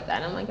justify it with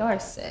that. And I'm like, y'all are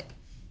sick.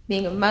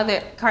 Being a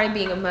mother, Cardi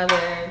being a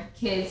mother,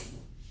 kids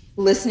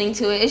listening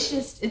to it.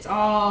 It's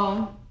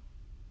all.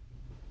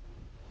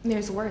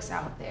 There's worse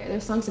out there.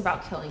 There's songs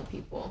about killing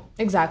people.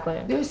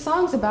 Exactly. There's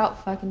songs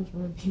about fucking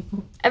killing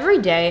people. Every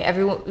day,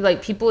 everyone,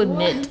 like, people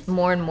admit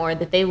more and more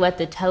that they let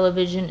the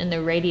television and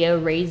the radio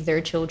raise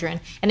their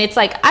children. And it's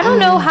like, I don't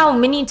know how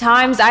many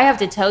times I have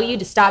to tell you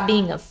to stop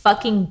being a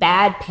fucking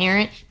bad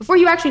parent before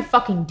you actually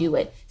fucking do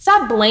it.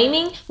 Stop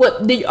blaming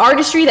what the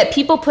artistry that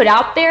people put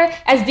out there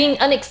as being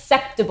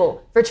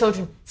unacceptable for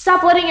children.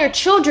 Stop letting your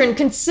children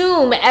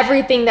consume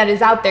everything that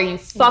is out there, you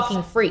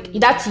fucking freak.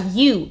 That's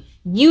you.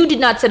 You did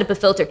not set up a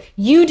filter.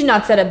 You did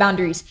not set up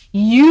boundaries.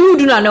 You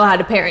do not know how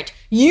to parent.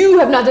 You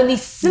have not done the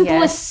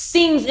simplest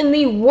things in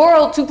the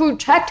world to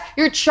protect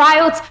your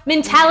child's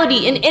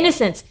mentality and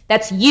innocence.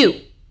 That's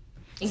you.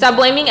 Stop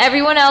blaming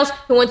everyone else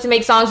who wants to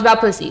make songs about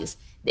pussies.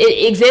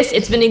 It exists.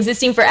 It's been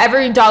existing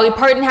forever. Dolly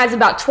Parton has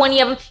about 20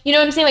 of them. You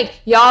know what I'm saying?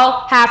 Like,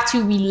 y'all have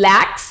to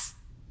relax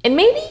and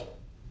maybe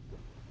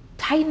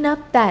tighten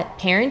up that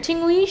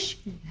parenting leash.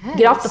 Yes.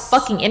 Get off the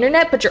fucking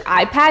internet. Put your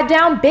iPad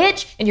down,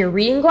 bitch, and your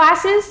reading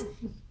glasses,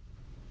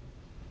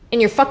 and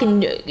your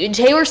fucking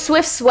Taylor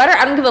Swift sweater.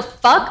 I don't give a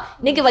fuck,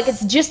 nigga. Like,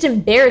 it's just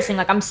embarrassing.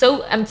 Like, I'm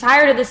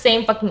tired of the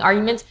same fucking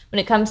arguments when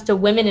it comes to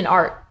women in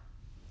art.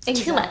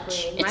 It's too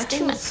much. It's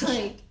too much.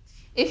 Like,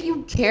 if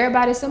you care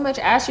about it so much,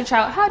 ask your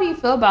child, how do you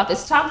feel about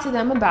this? Talk to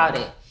them about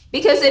it.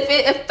 Because if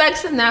it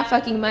affects them that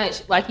fucking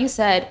much, like you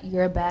said,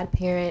 you're a bad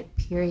parent,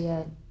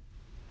 period.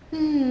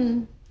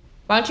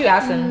 Why don't you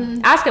ask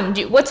them? Ask them,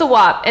 what's a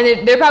WAP?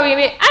 And they're probably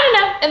gonna be,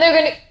 I don't know.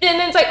 And and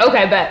then it's like,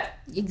 okay, bet.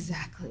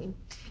 Exactly.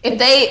 If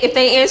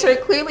they answer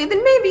it clearly,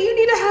 then maybe you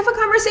need to have a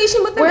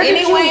conversation with them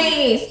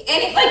anyways.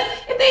 Like,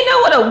 if they know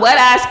what a wet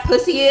ass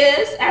pussy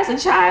is as a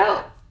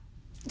child,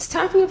 it's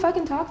time for you to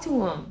fucking talk to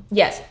them.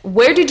 Yes.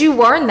 Where did you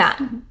learn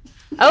that?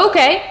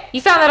 Okay,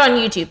 you found that on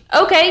YouTube.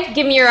 Okay,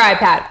 give me your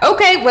iPad.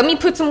 Okay, let me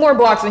put some more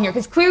blocks in here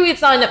because clearly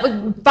it's not enough.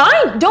 Like,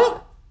 fine,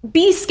 don't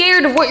be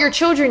scared of what your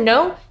children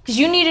know because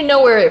you need to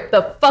know where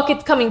the fuck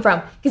it's coming from.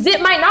 Because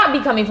it might not be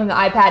coming from the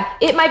iPad.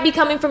 It might be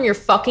coming from your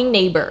fucking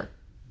neighbor.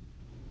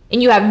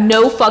 And you have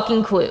no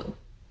fucking clue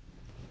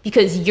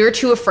because you're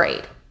too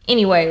afraid.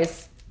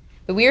 Anyways,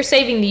 but we are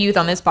saving the youth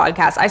on this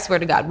podcast. I swear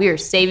to God, we are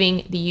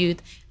saving the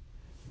youth.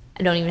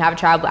 I don't even have a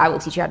child, but I will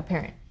teach you how to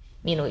parent.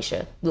 Me and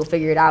Alicia, we'll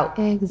figure it out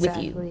with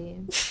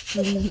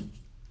you.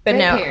 But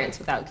no, parents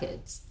without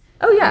kids.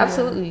 Oh yeah,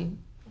 absolutely.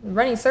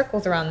 Running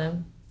circles around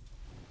them.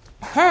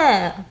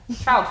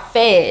 Child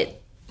fed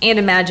and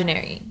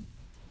imaginary.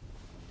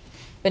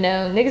 But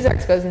no, niggas are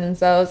exposing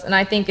themselves, and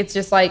I think it's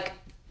just like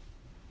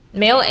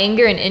male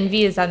anger and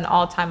envy is at an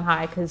all-time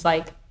high because,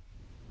 like,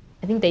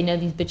 I think they know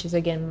these bitches are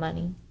getting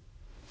money.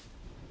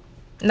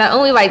 Not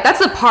only, like, that's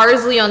the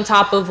parsley on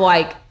top of,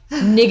 like,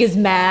 niggas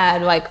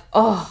mad. Like,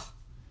 oh.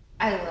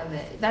 I love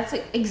it. That's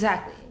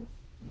exactly.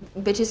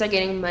 Bitches are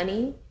getting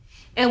money,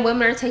 and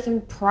women are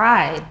taking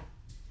pride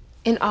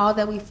in all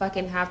that we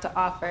fucking have to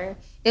offer.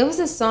 It was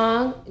a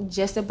song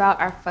just about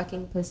our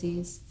fucking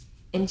pussies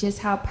and just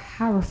how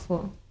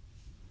powerful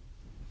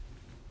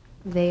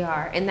they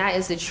are. And that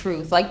is the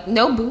truth. Like,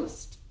 no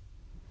boost.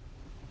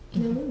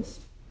 No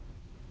boost.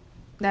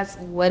 That's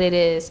what it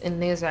is.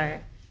 And these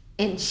are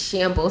in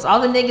shambles. All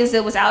the niggas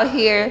that was out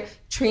here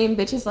treating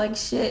bitches like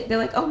shit, they're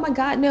like, oh my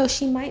God, no,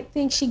 she might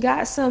think she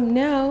got some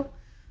now.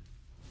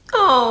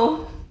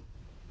 Oh,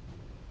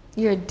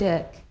 you're a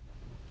dick.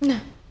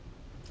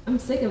 I'm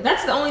sick of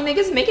that's the only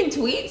niggas making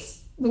tweets.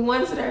 The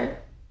ones that are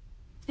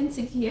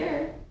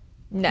insecure.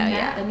 No,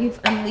 yeah. That we've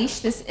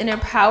unleashed this inner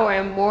power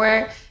and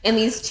more, and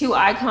these two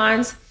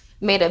icons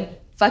made a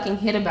fucking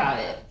hit about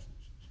it.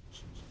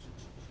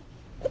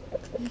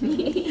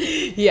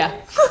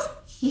 Yeah.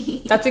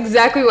 That's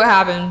exactly what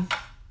happened.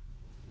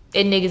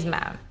 And niggas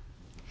mad.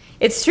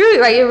 It's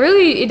true. Like,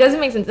 it doesn't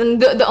make sense. And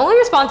the only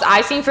response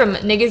I've seen from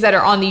niggas that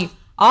are on the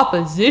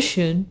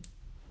opposition,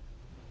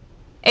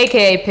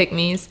 aka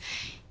pick-me's,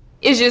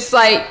 is just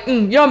like,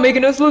 y'all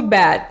making us look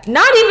bad.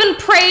 Not even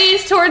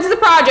praise towards the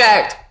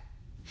project.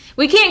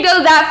 We can't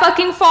go that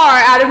fucking far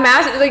out of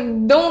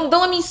like, don't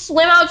let me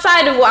swim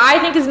outside of what I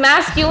think is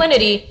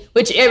masculinity,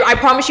 which I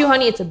promise you,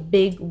 honey, it's a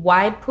big,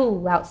 wide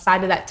pool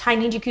outside of that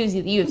tiny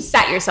jacuzzi that you have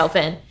sat yourself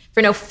in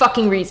for no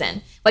fucking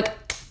reason. Like,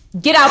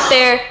 get out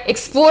there,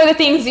 explore the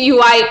things that you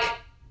like.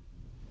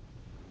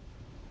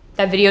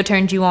 That video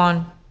turned you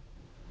on.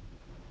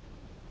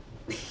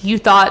 You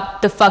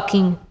thought the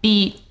fucking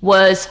beat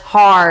was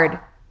hard.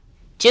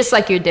 Just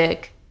like your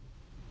dick.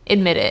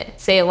 Admit it.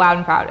 Say it loud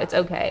and proud. It's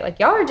okay. Like,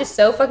 y'all are just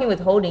so fucking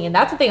withholding. And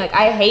that's the thing. Like,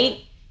 I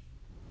hate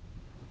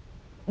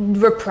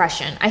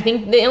repression. I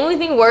think the only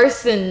thing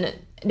worse than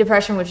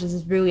depression, which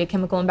is really a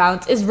chemical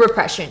imbalance, is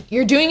repression.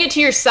 You're doing it to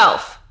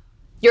yourself.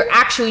 You're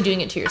actually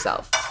doing it to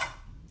yourself.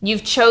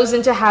 You've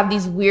chosen to have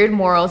these weird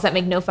morals that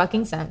make no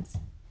fucking sense.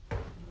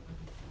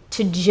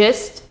 To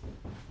just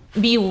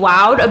be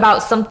wowed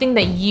about something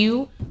that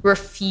you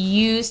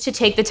refuse to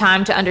take the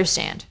time to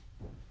understand.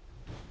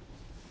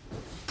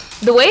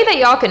 The way that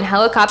y'all can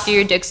helicopter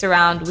your dicks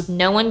around with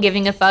no one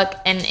giving a fuck,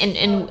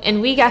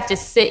 and we have to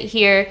sit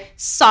here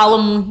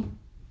solemnly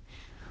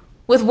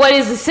with what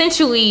is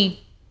essentially,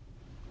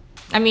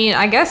 I mean,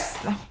 I guess,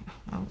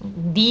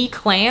 the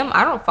clam.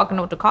 I don't fucking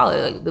know what to call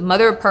it. Like, the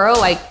mother of pearl,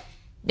 like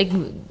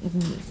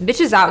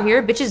bitches out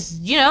here. Bitches,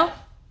 you know.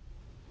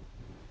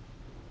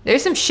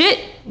 There's some shit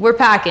we're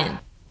packing.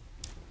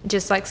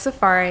 Just like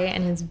Safaree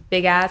and his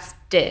big ass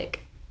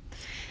dick.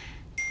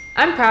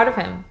 I'm proud of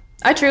him.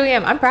 I truly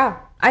am. I'm proud.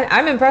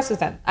 I'm impressed with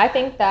him. I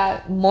think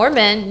that more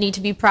men need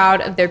to be proud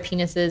of their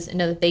penises and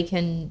know that they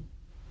can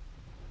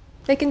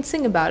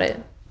sing about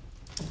it.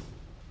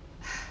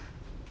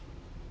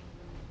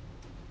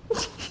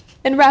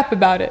 And rap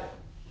about it.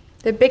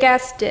 Their big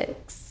ass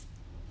dicks.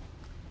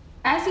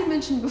 As you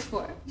mentioned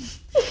before,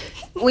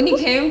 when you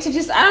came to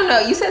just, I don't know,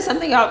 you said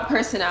something about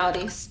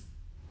personalities.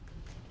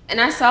 And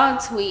I saw a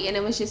tweet and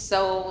it was just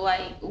so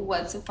like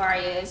what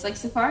Safaree is. Like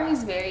Safaree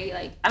is very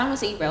like, I don't want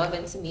to say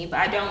irrelevant to me, but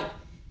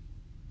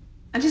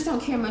I just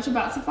don't care much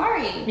about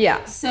Safaree.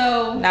 Yeah.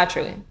 So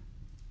naturally.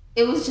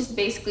 It was just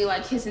basically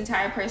like his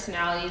entire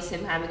personality is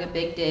him having a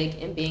big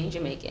dick and being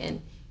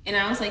Jamaican. And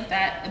I was like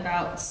that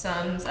about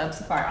sums of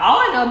Safaree. All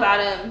I know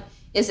about him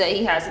is that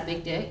he has a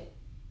big dick.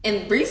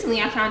 And recently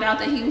I found out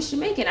that he was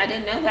Jamaican. I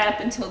didn't know that up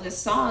until this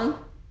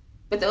song.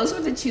 But those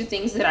were the two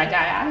things that I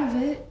got out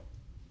of it.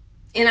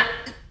 And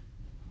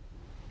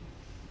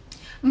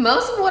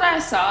most of what I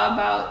saw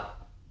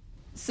about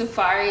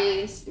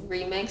Safaree's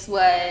remix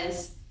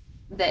was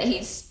that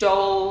he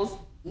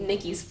stole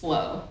Nicki's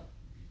flow.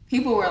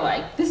 People were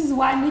like, this is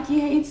why Nicki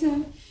hates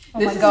him.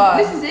 This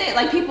is it.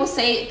 Like, people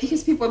say,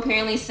 because people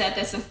apparently said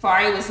that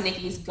Safaree was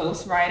Nicki's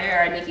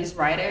ghostwriter or Nicki's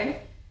writer.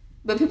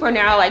 But people are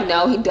now like,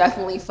 no, he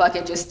definitely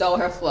fucking just stole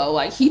her flow.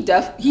 Like, he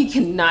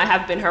cannot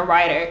have been her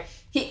writer.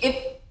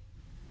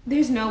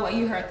 There's no way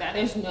you heard that.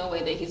 There's no way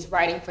that he's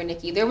writing for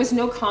Nicki. There was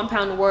no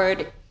compound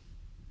word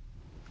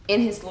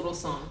in his little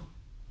song.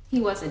 He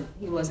wasn't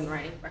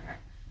writing for her.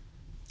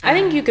 I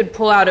think you could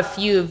pull out a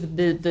few of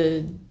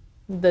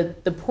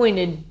the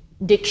pointed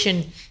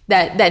diction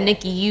that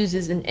Nicki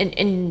uses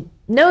and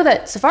know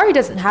that Safaree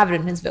doesn't have it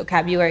in his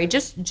vocabulary.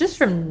 Just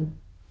from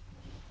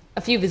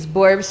a few of his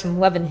blurbs from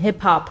Love and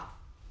Hip Hop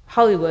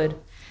Hollywood.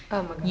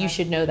 Oh my God. You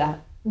should know that.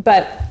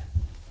 But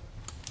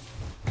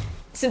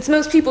since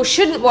most people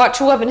shouldn't watch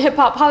Love and Hip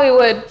Hop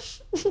Hollywood,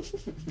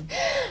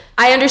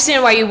 I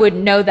understand why you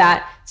wouldn't know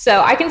that.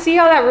 So I can see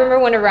how that rumor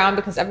went around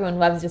because everyone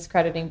loves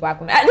discrediting Black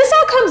women. This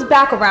all comes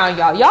back around,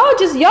 y'all. Y'all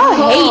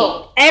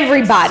hate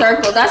everybody.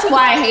 Circle. That's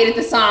why I hated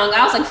the song.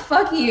 I was like,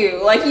 fuck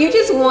you. Like, you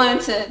just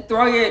wanted to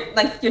throw your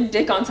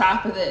dick on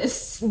top of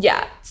this.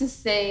 Yeah. To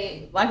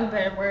say, lack of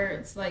better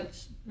words, like...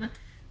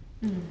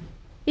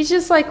 He's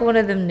just like one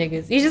of them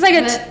niggas. He's just like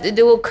a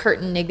little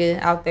curtain nigga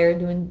out there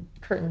doing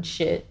curtain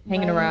shit,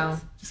 hanging around.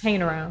 Just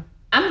hanging around.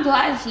 I'm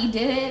glad he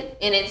did it,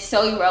 and it's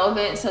so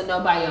irrelevant, so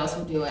nobody else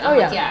will do it.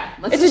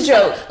 It's a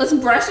joke. Let's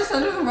brush this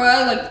under the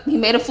rug. Like, he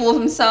made a fool of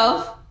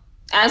himself,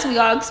 as we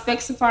all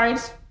expect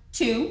Safaree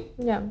to.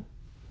 Yeah.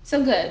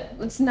 So good.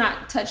 Let's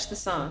not touch the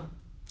song.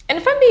 And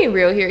if I'm being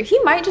real here, he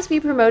might just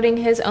be promoting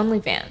his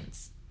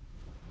OnlyFans.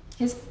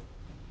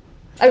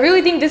 I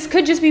really think this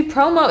could just be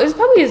promo. It's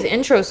probably his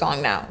intro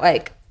song now.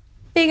 Like,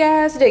 big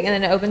ass dick, and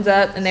then it opens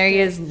up, and there he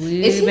is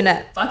lubing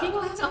up. Fucking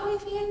on his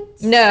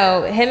OnlyFans?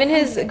 No, him and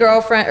his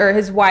girlfriend or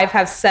his wife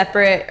have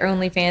separate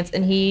OnlyFans,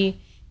 and he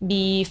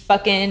be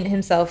fucking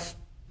himself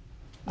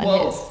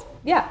on his.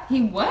 Yeah.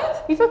 He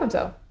what? He fuck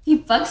himself. He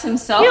fucks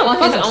himself He don't on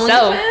fuck his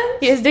himself. OnlyFans?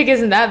 His dick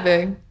isn't that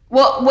big.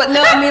 Well, what?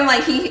 No, I mean,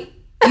 like,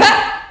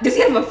 does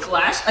he have a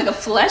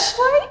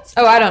fleshlight?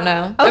 Oh, I don't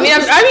know. Oh, I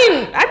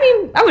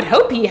mean, I would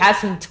hope he has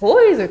some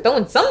toys or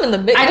throwing something in the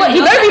big. What?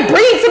 He better be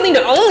bringing something to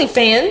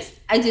OnlyFans.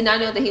 I did not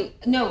know that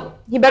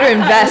He better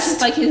invest. It's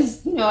just like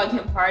his, like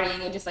him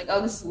partying and just like,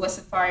 oh, this is what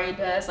Safaree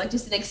does. Like,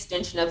 just an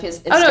extension of his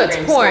Instagram it's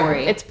porn.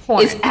 story. It's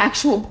porn. It's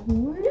actual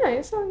porn? Yeah,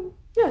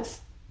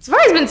 yes.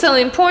 Safaree's been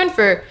selling porn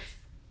for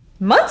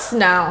months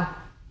now.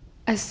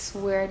 I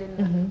swear I didn't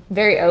know. Mm-hmm.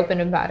 Very open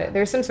about it.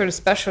 There was some sort of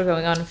special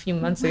going on a few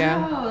months ago.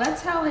 Wow,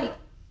 that's how, like,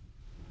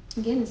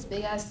 again, it's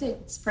big ass dick.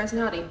 It's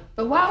personality.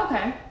 But wow,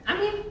 okay. I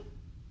mean,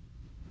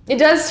 it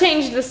does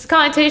change the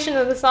connotation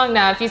of the song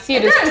now if you see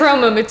it as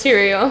promo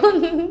material.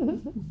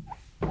 Can't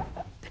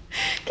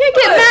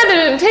get mad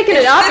at him taking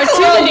an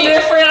opportunity.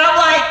 It's different. I'm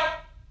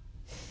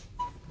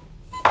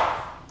like,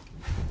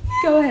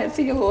 go ahead,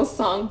 sing a little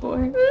song,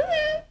 boy.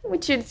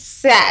 With your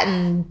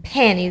satin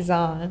panties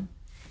on.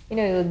 You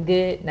know, you look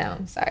good. No,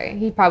 I'm sorry.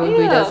 He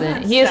probably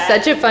doesn't. He has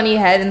such a funny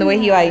head, and the way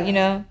he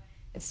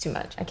it's too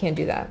much. I can't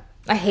do that.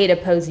 I hate a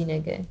posy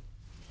nigga.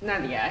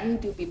 He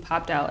do be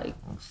popped out like.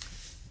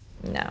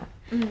 No.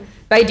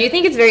 But I do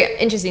think it's very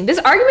interesting. This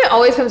argument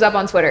always comes up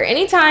on Twitter.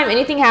 Anytime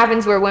anything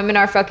happens where women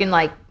are fucking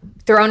like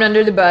thrown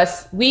under the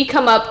bus, we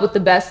come up with the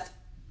best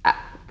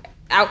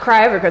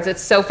outcry ever because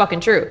it's so fucking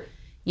true.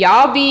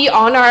 Y'all be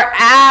on our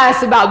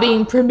ass about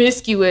being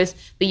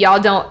promiscuous, but y'all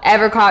don't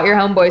ever call out your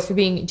homeboys for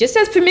being just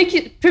as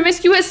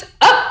promiscuous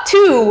up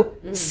to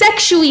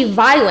sexually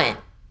violent.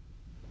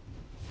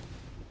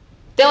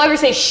 They don't ever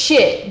say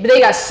shit, but they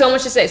got so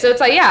much to say. So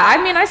it's like, yeah,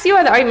 I mean, I see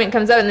why the argument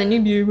comes up, and then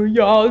you be like,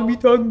 y'all be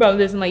talking about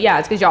this. I'm like, yeah,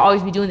 it's because y'all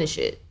always be doing this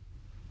shit.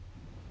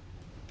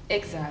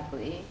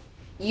 Exactly.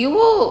 You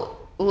will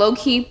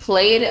low-key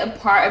play a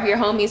part of your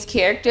homie's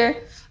character.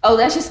 Oh,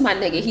 that's just my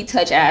nigga. He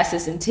touch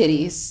asses and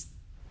titties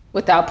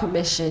without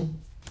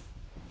permission.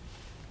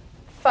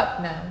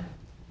 Fuck no.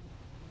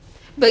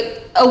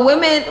 But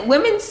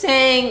women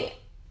saying,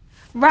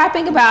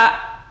 rapping about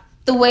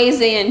the ways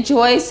they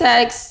enjoy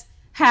sex,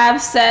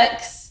 have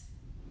sex,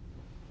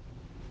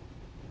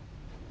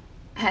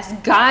 has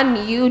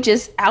gotten you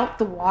just out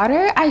the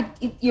water.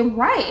 You're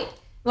right.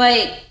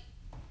 Like,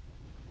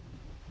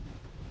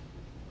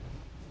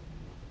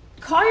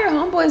 call your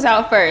homeboys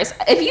out first.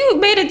 If you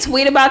made a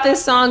tweet about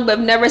this song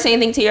but never say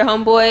anything to your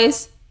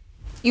homeboys,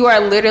 you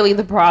are literally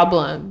the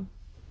problem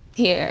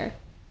here.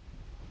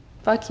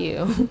 Fuck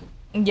you.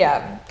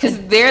 Yeah. Because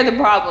they're the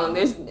problem.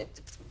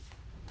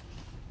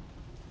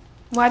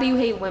 Why do you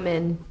hate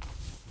women?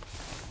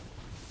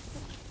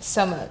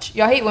 So much.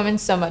 Y'all hate women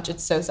so much.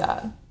 It's so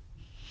sad.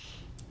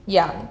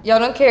 Yeah. Y'all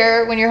don't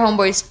care when your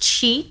homeboys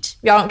cheat.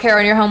 Y'all don't care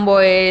when your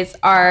homeboys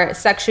are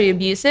sexually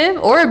abusive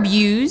or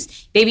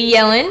abused. They be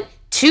yelling.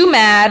 Too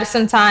mad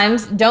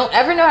sometimes. Don't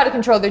ever know how to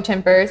control their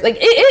tempers. Like,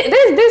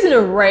 there's an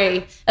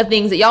array of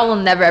things that y'all will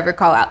never, ever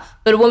call out.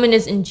 But a woman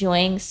is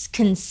enjoying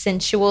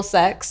consensual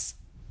sex.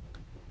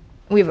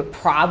 We have a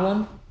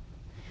problem.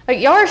 Like,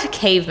 y'all are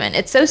cavemen.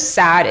 It's so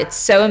sad. It's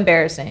so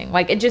embarrassing.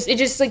 Like, it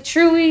just like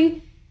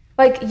truly,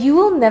 like, you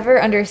will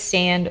never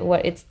understand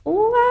what it's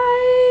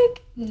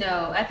like.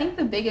 No, I think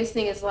the biggest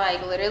thing is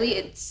like,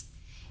 literally,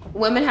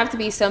 women have to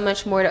be so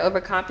much more to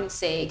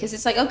overcompensate. Because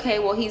it's like, okay,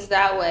 well, he's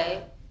that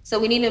way. So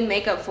we need to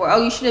make up for,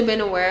 oh, you should have been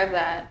aware of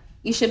that.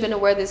 You should have been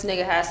aware this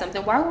nigga has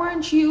something. Why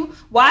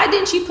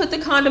didn't you put the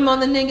condom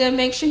on the nigga and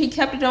make sure he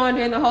kept it on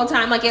during the whole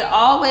time? Like, it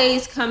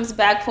always comes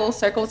back full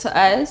circle to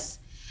us,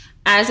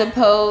 as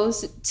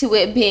opposed to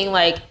it being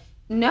like,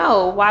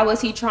 no, why was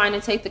he trying to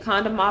take the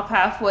condom off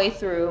halfway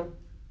through?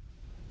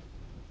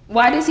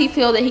 Why does he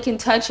feel that he can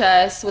touch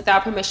us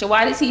without permission?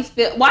 Why do men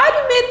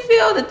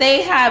feel that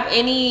they have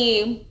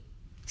any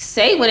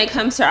say when it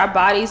comes to our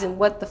bodies and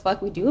what the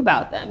fuck we do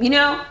about them? You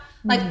know?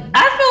 Like,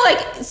 I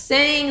feel like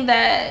saying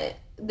that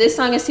this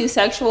song is too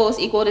sexual is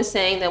equal to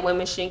saying that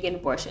women shouldn't get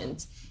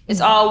abortions. It's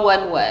all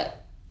one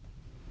what?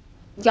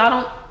 Y'all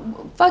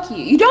don't, fuck you.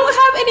 You don't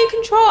have any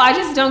control. I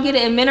just don't get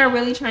it. And men are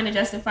really trying to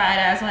justify it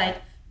as like,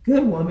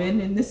 good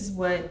woman, and this is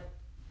what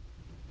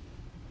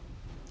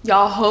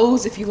y'all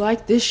hoes if you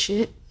like this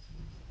shit.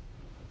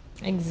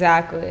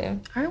 Exactly.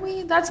 Aren't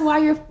we? That's why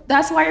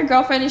your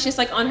girlfriend is just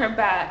like on her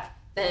back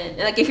then.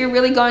 Like, if you're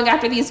really going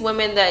after these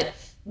women that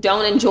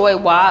don't enjoy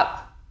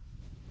WAP,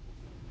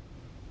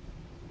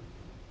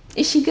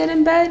 is she good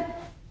in bed?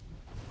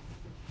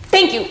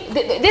 Thank you.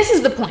 This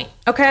is the point,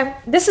 okay?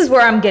 This is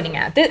where I'm getting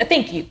at.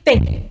 Thank you.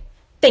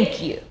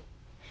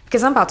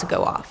 Because I'm about to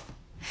go off.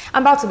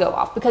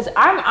 Because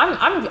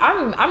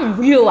I'm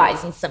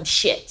realizing some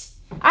shit.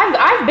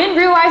 I've been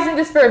realizing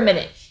this for a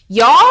minute.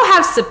 Y'all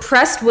have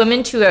suppressed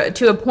women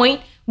to a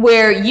point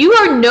where you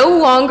are no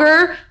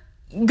longer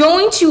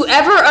going to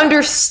ever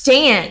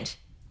understand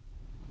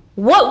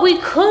what we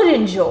could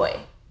enjoy.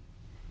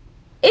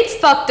 It's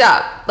fucked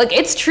up. Like,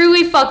 it's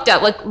truly fucked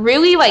up. Like,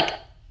 really, like,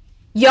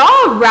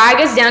 y'all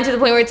rag us down to the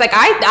point where it's like,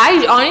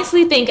 I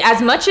honestly think,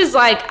 as much as,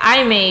 like,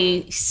 I'm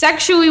a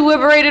sexually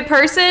liberated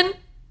person,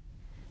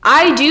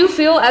 I do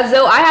feel as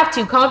though I have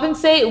to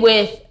compensate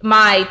with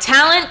my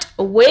talent,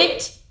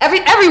 wit,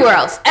 everywhere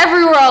else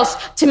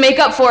to make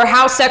up for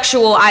how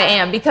sexual I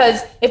am.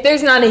 Because if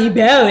there's not a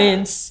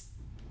balance,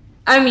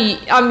 I'm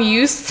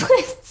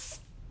useless.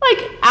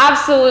 Like,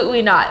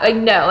 absolutely not. Like,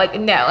 no.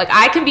 Like,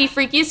 I can be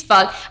freaky as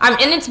fuck. And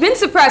it's been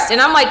suppressed.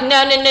 And I'm like,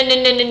 no.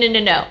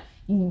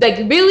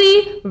 Like,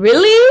 really?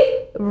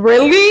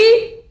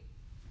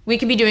 We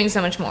could be doing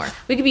so much more.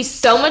 We could be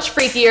so much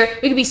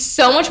freakier. We could be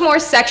so much more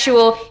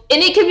sexual.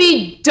 And it could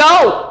be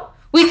dope.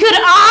 We could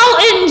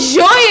all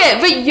enjoy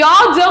it. But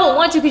y'all don't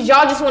want to, because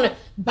y'all just want to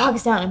bog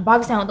us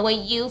down with the way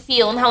you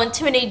feel and how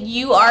intimidated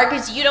you are,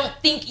 because you don't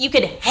think you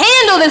could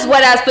handle this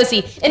wet-ass pussy.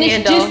 And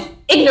it's just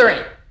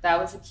ignorant. That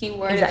was a key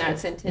word in that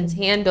sentence.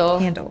 Handle.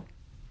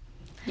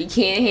 You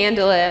can't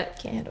handle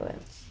it.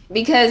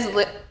 Because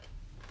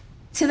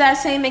to that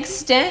same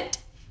extent,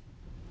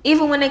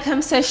 even when it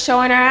comes to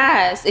showing our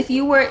ass, if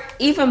you were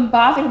even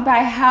bothered by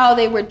how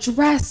they were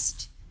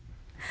dressed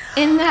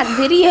in that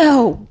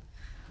video.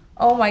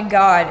 Oh my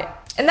God.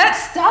 And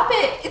stop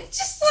it. It's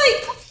just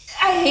like,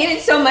 I hate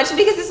it so much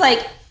because it's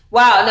like,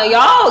 Wow, no,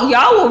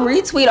 y'all will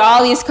retweet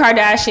all these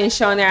Kardashians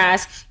showing their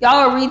ass.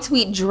 Y'all will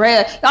retweet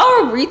Drea.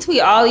 Y'all will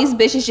retweet all these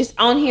bitches just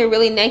on here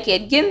really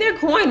naked, getting their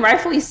coin,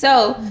 rightfully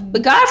so.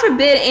 But God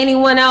forbid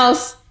anyone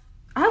else,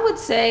 I would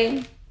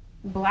say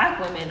black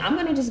women. I'm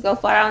gonna just go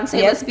flat out and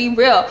say, let's be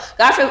real.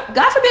 God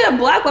forbid a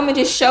black woman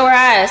just show her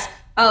ass.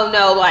 Oh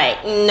no,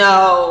 like,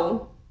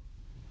 no.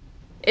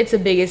 It's the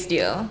biggest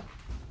deal.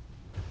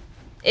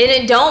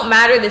 It don't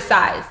matter the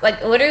size.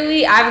 Like,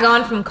 literally, I've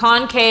gone from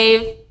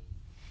concave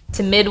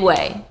to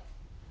midway.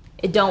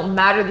 It don't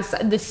matter the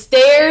size. The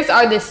stairs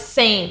are the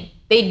same.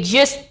 They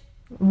just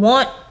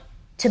want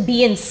to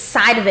be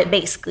inside of it,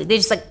 basically. They're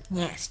just like,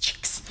 ass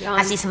cheeks.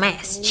 I see some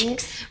ass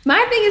cheeks.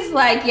 My thing is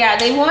like, yeah,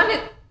 they want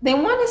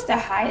us to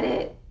hide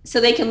it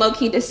so they can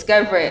low-key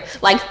discover it.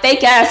 Like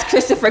fake ass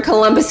Christopher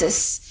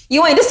Columbus's.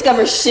 You ain't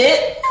discovered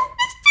shit.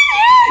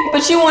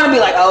 But you want to be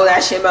like, oh,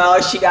 that shit,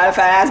 man, she got a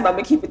fat ass, but I'm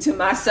going to keep it to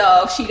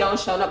myself. She don't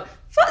show up.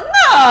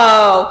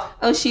 No.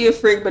 Oh, she a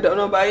freak, but don't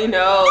nobody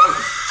know.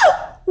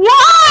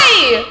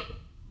 Why?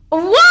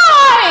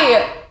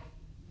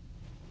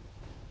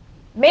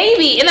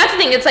 Maybe. And that's the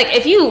thing. It's like,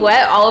 if you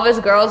let all of us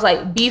girls,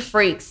 like, be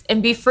freaks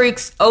and be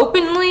freaks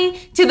openly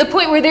to the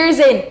point where there's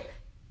I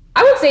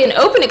would say an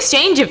open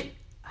exchange of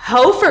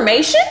hoe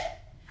formation.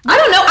 I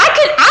don't know.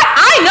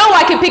 I know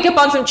I can pick up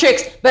on some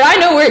tricks, but I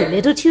know we're a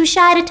little too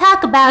shy to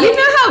talk about it. You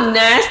know how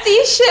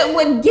nasty shit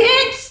would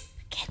get?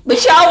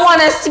 But y'all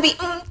want us to be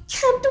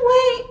kept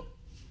away.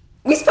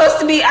 We supposed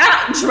to be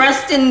out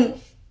dressed in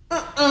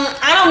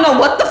I don't know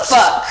what the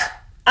fuck.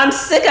 I'm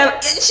sick of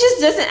it.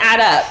 Just doesn't add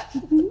up.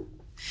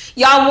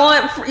 Y'all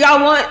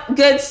want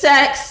good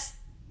sex.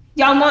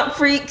 Y'all want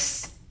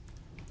freaks.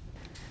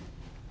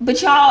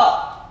 But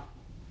y'all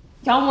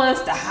want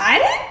us to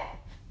hide it?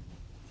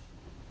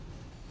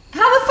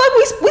 How the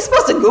fuck we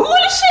supposed to Google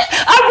this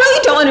shit? I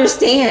really don't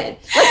understand.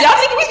 Like, y'all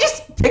think we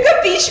just pick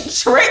up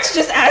these tricks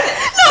just as it?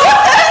 No, what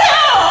the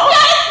hell?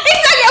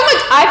 Exactly. I'm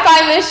like, I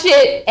find this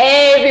shit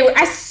everywhere.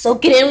 I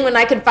soak it in when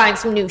I can find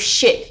some new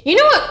shit. You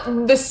know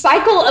what? The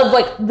cycle of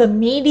like the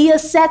media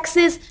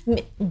sexes,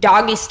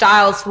 doggy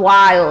style's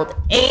wild.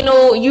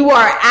 Anal, you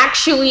are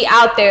actually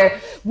out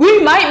there.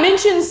 We might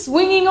mention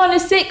swinging on a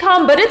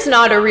sitcom, but it's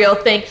not a real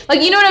thing.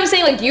 Like, you know what I'm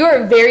saying? Like, you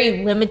are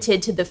very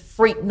limited to the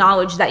freak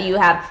knowledge that you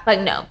have.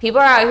 Like, no,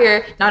 people are out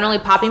here not only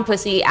popping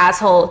pussy,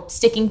 asshole,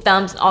 sticking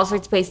thumbs in all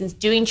sorts of places,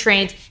 doing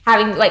trains,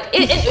 having like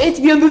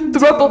it's beyond the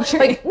throuple.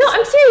 Like, no,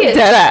 I'm serious.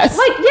 Dead ass.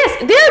 Like,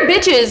 yes, there are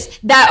bitches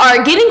that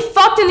are getting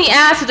fucked in the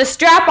ass with a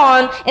strap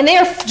on, and they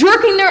are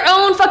jerking their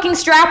own fucking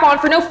strap on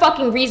for no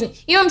fucking reason.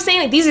 You know what I'm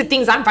saying? Like, these are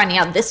things I'm finding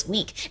out this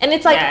week, and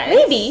it's like,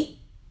 maybe.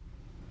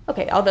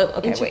 Okay,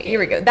 wait, here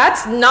we go.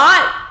 That's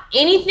not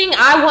anything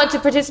I want to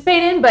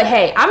participate in, but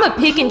hey, I'm gonna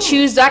pick and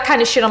choose that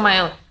kind of shit on my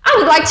own. I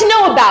would like to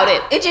know about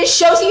it. It just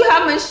shows you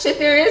how much shit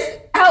there is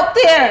out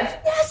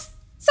there. Yes.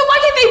 So why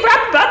can't they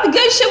rap about the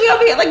good shit we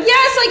over here? Like,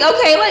 yes, like,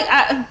 okay,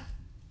 like,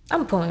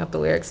 I'm pulling up the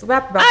lyrics.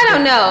 Rap about I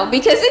don't know,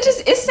 because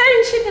it's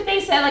certain shit that they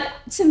said. Like,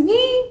 to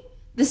me,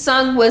 the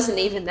song wasn't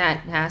even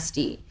that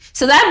nasty.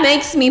 So that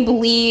makes me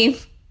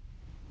believe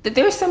that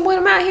there's some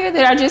women out here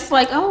that are just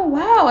like, oh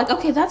wow, like,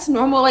 okay, that's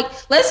normal. Like,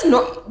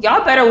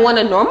 y'all better want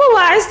to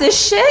normalize this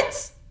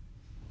shit.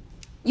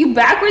 You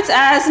backwards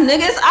ass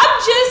niggas.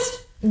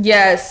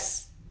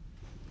 Yes.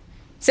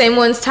 Same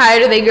one's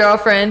tired of their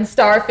girlfriend,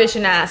 starfish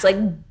and ass. Like,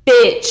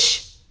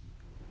 bitch.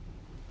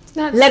 It's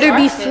not Let her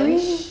be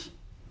starfish. free.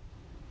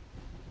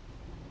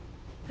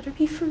 Let her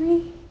be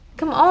free.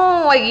 Come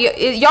on, like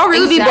y'all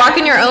really be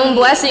blocking your own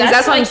blessings.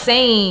 That's what I'm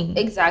saying.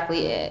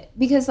 Exactly it.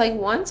 Because like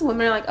once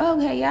women are like, oh,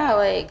 okay, yeah,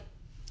 like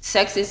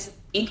sex is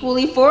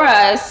equally for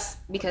us,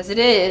 because it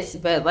is.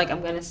 But like,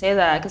 I'm gonna say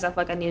that because I feel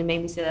like I need to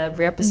maybe say that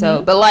every episode.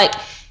 Mm-hmm. But like,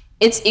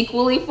 it's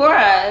equally for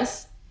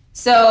us.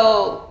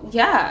 So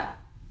yeah,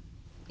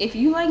 if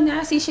you like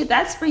nasty shit,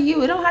 that's for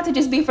you. It don't have to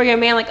just be for your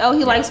man. Like, oh,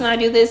 he likes when I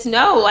do this.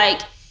 No,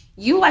 like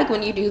you like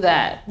when you do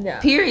that. Yeah.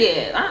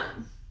 Period.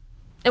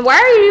 And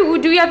why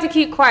do you have to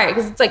keep quiet?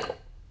 Because it's like,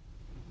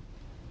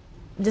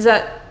 does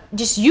that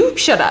just you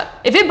shut up?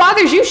 If it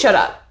bothers you, shut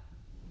up.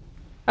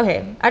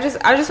 Okay, I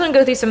just want to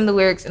go through some of the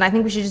lyrics, and I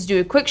think we should just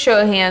do a quick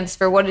show of hands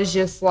for what is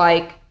just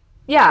like,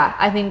 yeah,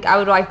 I think I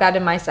would like that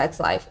in my sex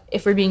life,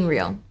 if we're being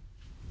real.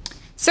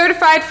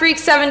 Certified freak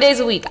 7 days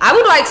a week. I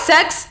would like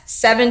sex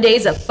 7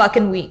 days a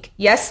fucking week.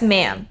 Yes,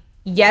 ma'am.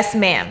 Yes,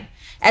 ma'am.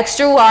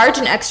 Extra large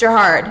and extra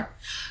hard.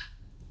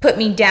 Put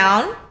me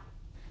down.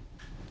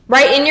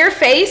 Right in your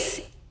face.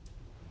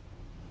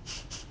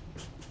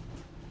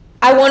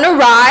 I want to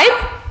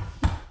ride.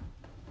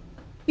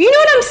 You know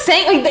what I'm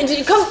saying?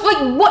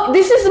 Like what?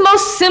 This is the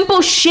most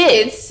simple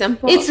shit. It's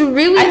simple. It's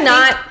really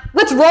not.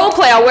 Let's role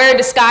play. I'll wear a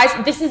disguise.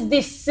 This is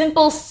the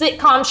simple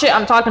sitcom shit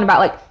I'm talking about.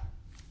 Like,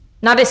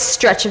 not a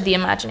stretch of the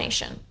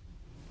imagination.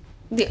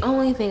 The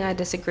only thing I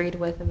disagreed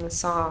with in the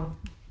song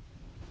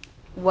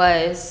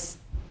was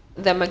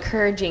them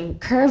encouraging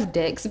curved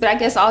dicks. But I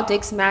guess all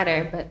dicks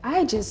matter. But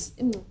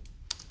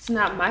it's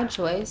not my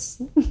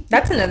choice.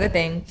 That's another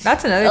thing.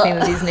 That's another thing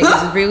that these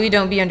niggas really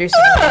don't be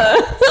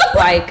understanding.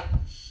 Like,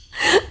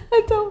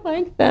 I don't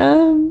like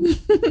them.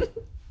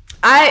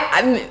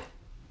 I'm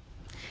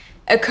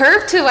a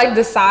curve to like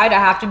the side. I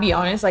have to be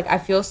honest. Like I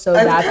feel so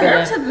bad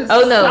for them.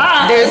 Oh no,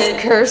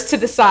 there's curves to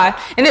the side,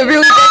 and it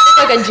really does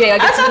look like a J.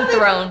 Like it's been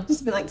thrown.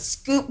 Just be like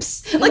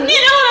scoops. Like you know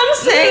what I'm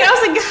saying? I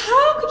was like,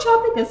 how could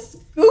y'all think a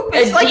scoop?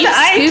 It's like deep the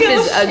scoop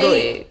ideal is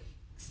ugly. shape.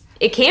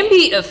 It can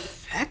be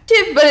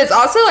effective, but it's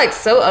also like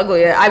so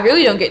ugly. I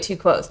really don't get too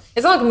close.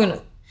 It's not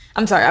like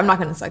I'm sorry. I'm not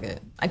gonna suck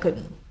it. I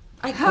couldn't.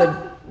 I could.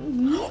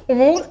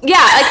 Yeah,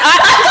 like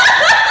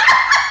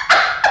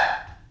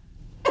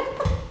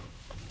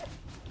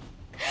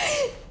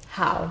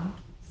How?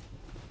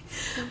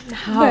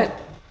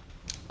 But,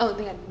 oh,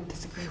 they got to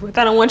disagree with.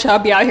 I don't want y'all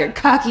to be out here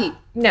cocky.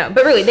 No,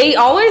 but really, they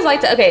always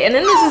like to. Okay, and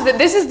then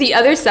this is the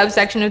other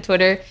subsection of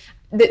Twitter.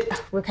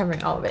 We're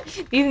covering all of it.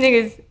 These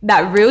niggas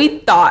that really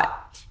thought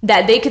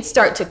that they could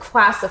start to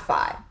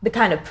classify the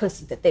kind of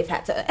pussy that they've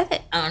had to.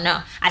 I don't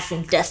know. I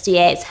seen dusty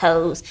ass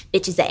hoes,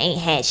 bitches that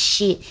ain't had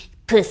shit,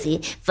 pussy,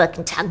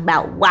 fucking talk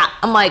about WAP.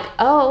 I'm like,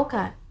 oh,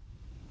 okay.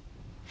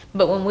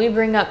 But when we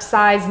bring up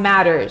size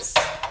matters,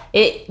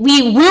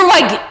 we're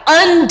like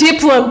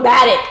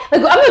undiplomatic.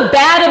 Like I'm a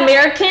bad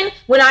American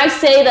when I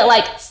say that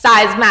like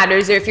size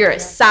matters, or if you're a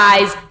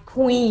size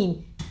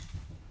queen.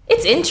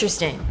 It's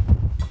interesting.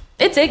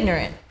 It's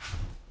ignorant.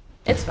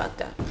 It's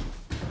fucked up.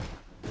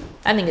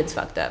 I think it's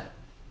fucked up.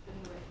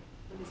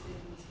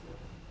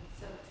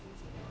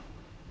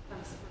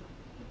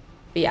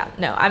 But yeah,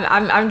 no,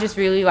 I'm just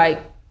really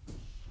like,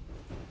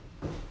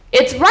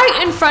 it's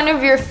right in front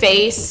of your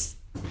face,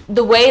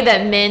 the way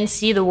that men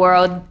see the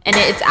world, and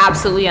it's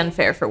absolutely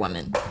unfair for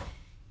women.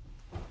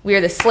 We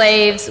are the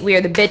slaves. We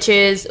are the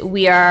bitches.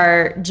 We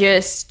are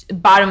just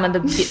bottom of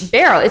the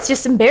barrel. It's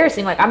just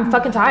embarrassing. Like, I'm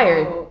fucking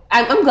tired.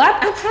 I'm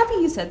happy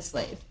you said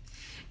slave.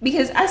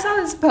 Because I saw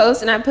this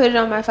post and I put it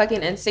on my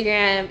fucking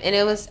Instagram, and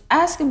it was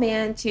ask a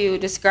man to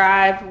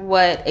describe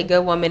what a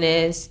good woman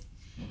is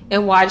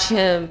and watch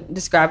him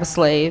describe a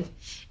slave.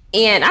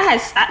 And I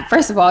had,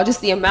 first of all, just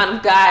the amount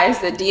of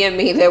guys that DM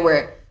me that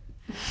were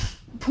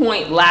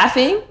point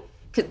laughing,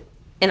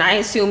 and I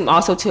assume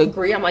also to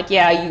agree. I'm like,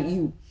 yeah,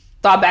 you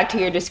thought back to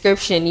your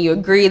description, you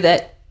agree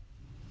that.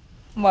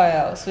 Why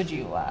else would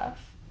you laugh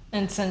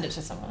and send it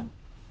to someone?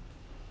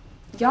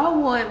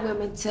 Y'all want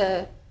women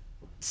to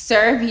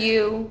serve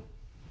you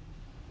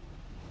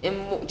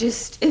and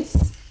just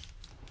it's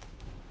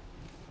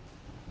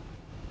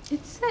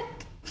sick.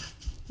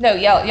 No,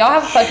 y'all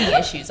have fucking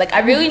issues. Like,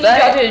 I really need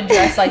y'all to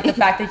address like the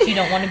fact that you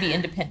don't want to be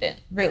independent.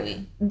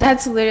 Really,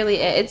 that's literally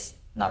it. It's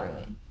not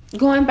really.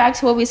 Going back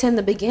to what we said in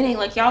the beginning,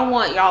 like y'all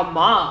want y'all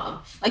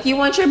mom. Like you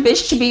want your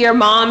bitch to be your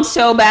mom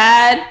so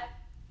bad.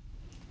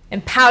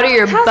 And powder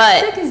your butt. How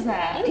sick is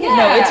that? Yeah.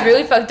 No, it's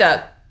really fucked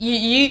up.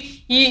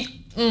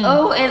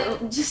 Oh,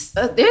 and just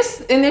there's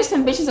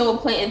some bitches that will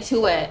play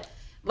into it.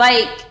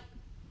 Like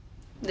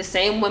the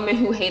same women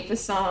who hate the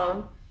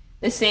song,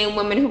 the same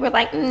women who were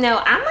like,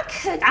 no, I'm a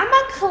cook, I'm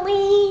a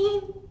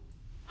clean,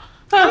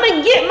 I'm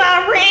gonna get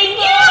my ring.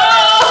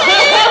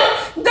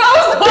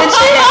 Those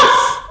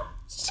bitches.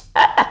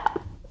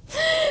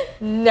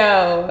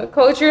 No,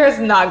 culture has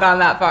not gone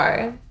that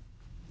far.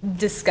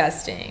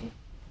 Disgusting.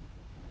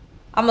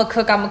 I'm a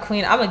cook, I'm a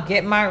queen, I'm gonna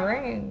get my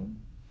ring.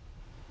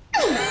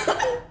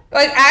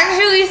 Like,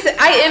 actually,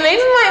 it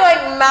makes my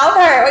like mouth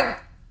hurt. Like,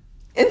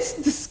 it's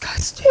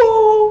disgusting.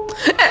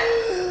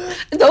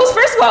 Those,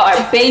 first of all,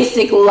 are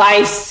basic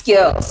life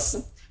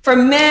skills for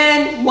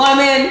men,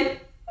 women.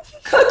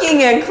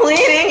 Cooking and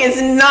cleaning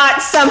is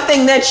not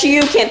something that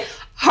you can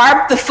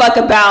harp the fuck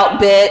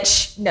about,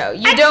 bitch. No,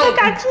 you don't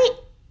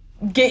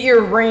get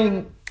your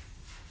ring.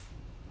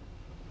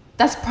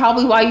 That's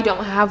probably why you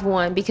don't have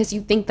one, because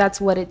you think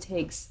that's what it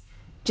takes.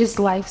 Just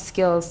life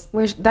skills.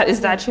 Is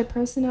that your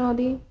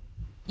personality?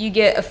 You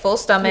get a full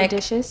stomach. Clean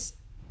dishes.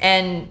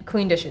 And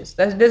clean dishes.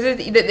 And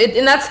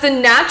that's the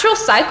natural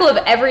cycle of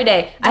every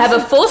day. I have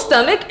a full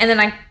stomach, and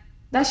then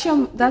That's a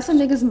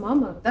nigga's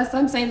mama. That's what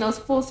I'm saying. Those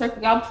full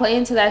circle. Y'all play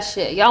into that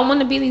shit. Y'all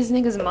want to be these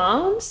niggas'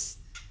 moms?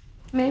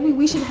 Maybe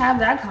we should have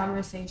that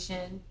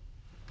conversation.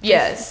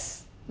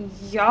 Yes.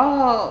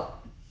 Y'all.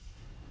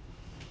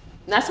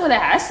 That's what it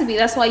has to be.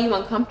 That's why you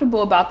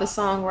uncomfortable about the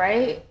song,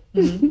 right?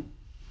 Mm-hmm.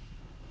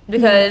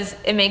 Because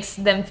it makes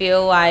them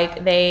feel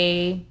like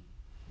they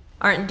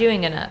aren't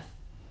doing enough.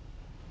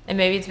 And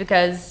maybe it's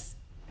because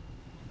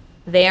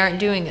they aren't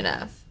doing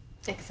enough.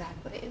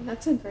 Exactly.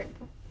 That's a great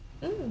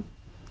point.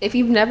 If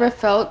you've never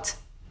felt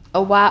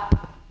a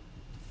WAP,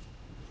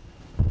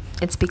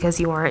 it's because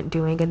you aren't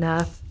doing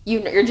enough.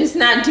 You're just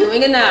not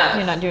doing enough.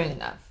 You're not doing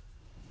enough.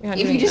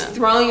 If you just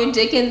throw your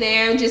dick in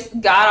there and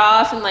just got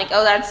off and like,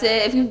 oh, that's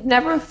it. If you've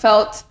never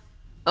felt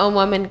a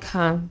woman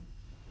come,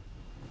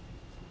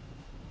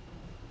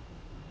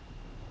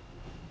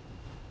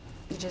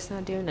 you're just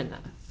not doing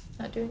enough.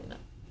 Not doing enough.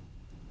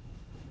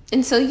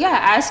 And so, yeah,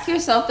 ask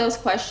yourself those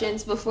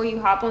questions before you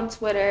hop on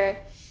Twitter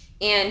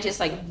and just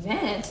like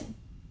vent,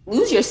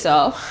 lose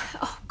yourself.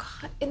 Oh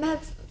God, and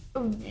that's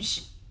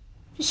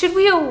should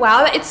we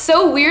allow that? It's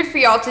so weird for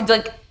y'all to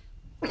like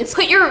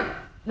put your.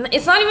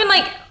 It's not even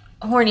like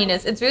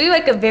horniness. It's really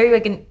like a very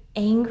like an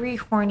angry,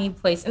 horny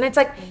place. And it's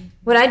like,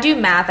 when I do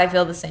math, I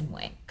feel the same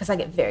way. Because I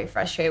get very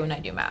frustrated when I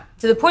do math.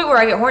 To the point where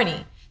I get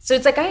horny. So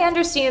it's like, I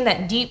understand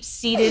that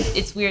deep-seated,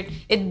 it's weird,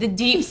 the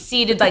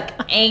deep-seated, like,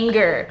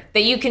 anger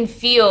that you can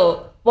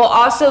feel while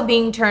also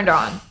being turned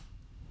on.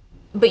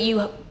 But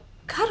you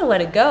gotta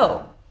let it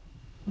go.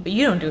 But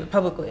you don't do it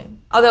publicly.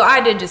 Although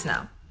I did just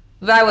now.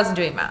 But I wasn't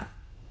doing math.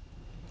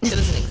 It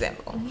was an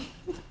example.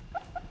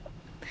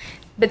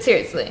 But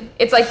seriously,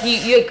 it's like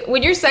you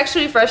when you're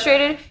sexually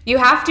frustrated, you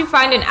have to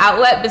find an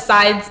outlet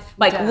besides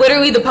like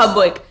literally the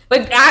public.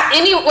 Like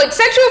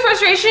sexual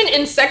frustration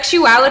and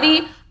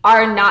sexuality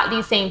are not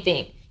the same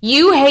thing.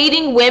 You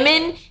hating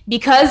women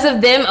because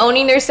of them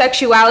owning their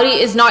sexuality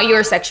is not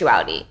your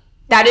sexuality.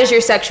 That is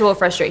your sexual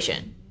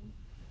frustration.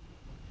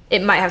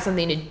 It might have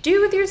something to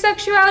do with your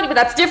sexuality, but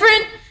that's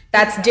different.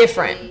 That's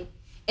different.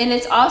 And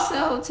it's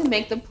also to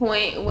make the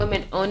point,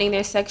 women owning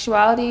their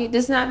sexuality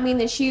does not mean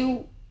that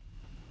you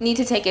need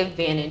to take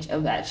advantage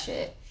of that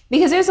shit.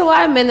 Because there's a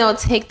lot of men that'll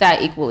take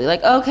that equally.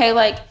 Like, okay,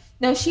 like,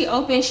 no, she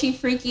open, she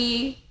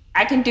freaky,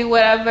 I can do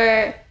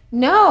whatever.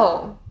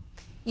 No.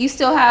 You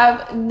still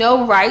have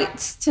no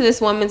rights to this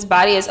woman's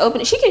body as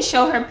open. She can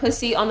show her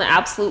pussy on the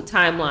absolute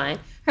timeline.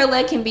 Her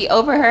leg can be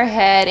over her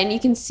head and you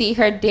can see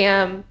her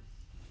damn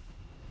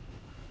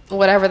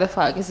whatever the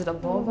fuck. Is it a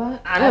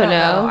vulva? I don't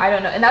know. I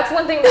don't know. And that's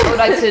one thing that I would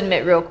like to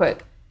admit real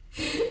quick.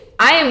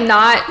 I am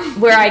not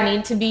where I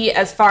need to be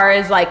as far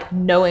as like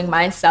knowing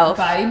myself.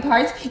 Body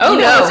parts. Oh,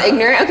 you know what's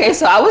ignorant? Okay,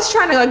 so I was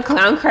trying to like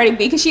clown Cardi B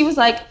because she was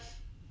like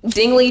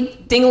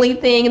dingly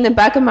thing in the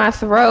back of my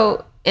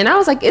throat, and I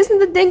was like, isn't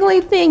the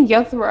dingly thing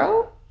your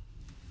throat?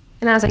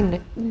 And I was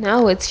like,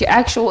 no, it's your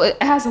actual.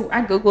 It has.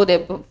 I googled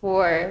it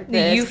before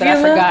this, but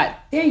I forgot.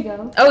 There you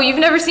go. Oh, you've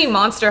never seen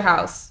Monster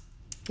House?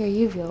 Your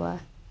uvula.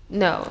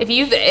 No. If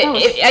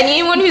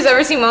anyone who's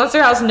ever seen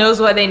Monster House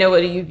knows why they know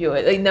what a uvula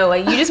is. Like, no,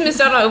 like you just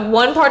missed out on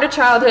one part of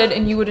childhood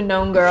and you would have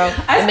known, girl.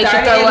 I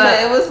started it,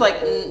 but it was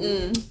like,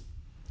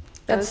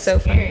 That's so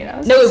funny.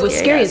 No, it was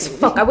scary as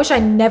fuck. I wish I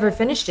never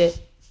finished it.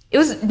 It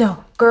was,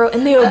 no, girl,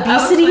 and the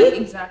obesity.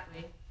 Like,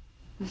 exactly.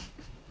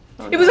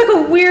 It was like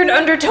a weird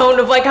undertone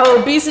of like how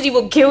obesity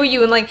will kill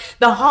you and like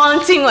the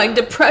haunting like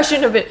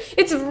depression of it.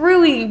 It's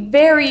really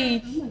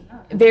very,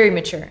 very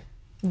mature.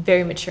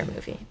 Very mature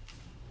movie.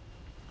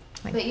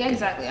 But yeah,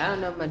 exactly. I don't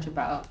know much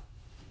about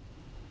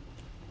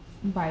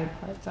body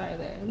parts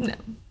either. No.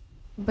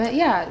 But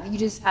yeah,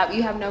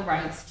 you have no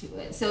rights to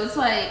it. So it's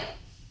like,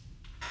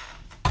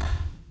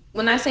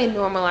 when I say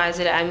normalize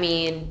it, I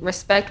mean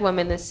respect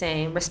women the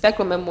same. Respect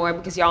women more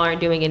because y'all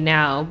aren't doing it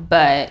now,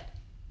 but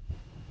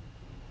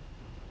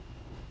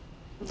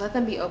let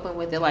them be open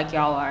with it like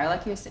y'all are.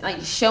 Like you're saying,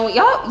 like showing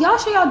y'all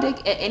show y'all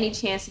dick at any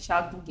chance that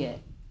y'all can get.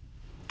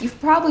 You've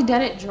probably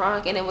done it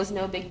drunk and it was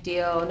no big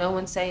deal. No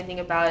one said anything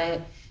about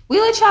it. We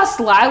let y'all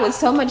slide with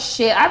so much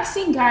shit. I've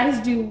seen guys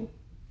do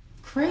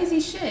crazy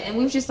shit, and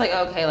we've just like,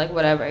 okay, like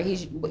whatever.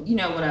 He's,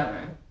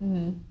 whatever.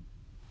 Mm-hmm.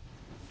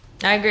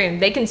 I agree.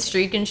 They can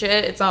streak and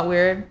shit. It's not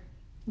weird.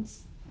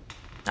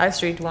 I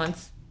streaked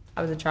once.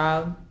 I was a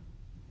child.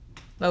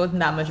 I wasn't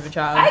that much of a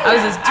child. I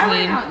was just tween.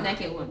 I ran out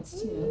naked once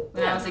too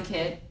when I was a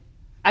kid.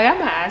 I got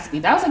my ass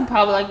beat. That was like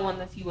probably like one of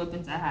the few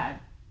whippings I had. And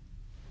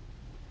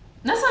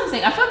that's what I'm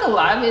saying. I feel like a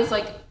lot of it is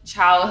like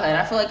childhood.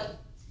 I feel like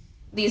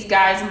these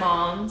guys'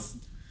 moms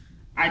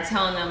are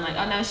telling them like,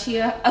 oh no, she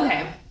a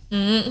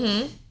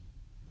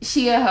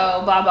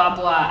hoe, blah blah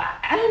blah.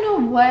 I don't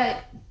know what.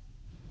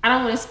 I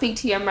don't want to speak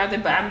to your mother,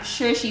 but I'm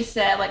sure she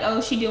said like,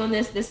 oh, she doing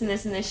this, and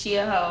this, she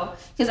a hoe.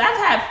 Because I've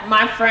had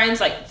my friends'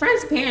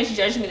 parents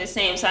judge me the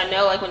same, so I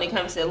know like when it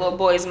comes to little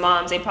boys'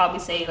 moms, they probably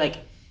say like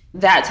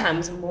that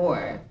times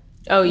more.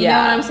 Oh yeah, you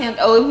know what I'm saying?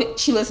 Oh, if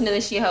she listened to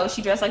this, she a hoe.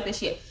 She dressed like this,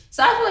 she.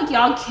 So I feel like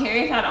y'all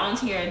carry that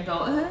onto your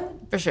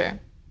adulthood for sure.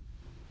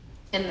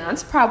 And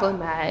that's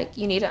problematic.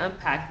 You need to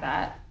unpack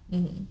that.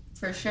 Mm-hmm.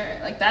 For sure.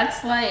 Like,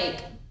 that's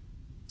like...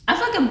 I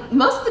feel like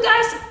most of the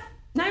guys...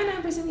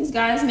 99% of these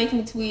guys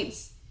making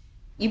tweets,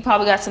 you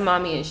probably got some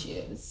mommy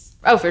issues.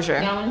 Oh, for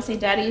sure. Y'all want to say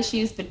daddy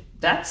issues, but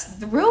that's...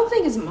 The real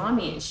thing is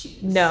mommy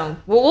issues. No.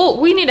 Well,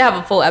 we need to have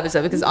a full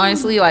episode because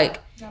honestly, like,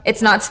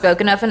 it's not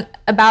spoken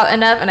about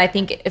enough. And I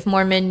think if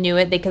more men knew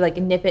it, they could, like,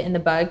 nip it in the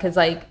bud because,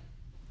 like,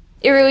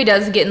 it really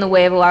does get in the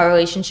way of a lot of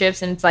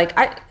relationships. And it's like,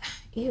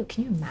 ew,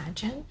 can you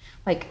imagine?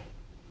 Like...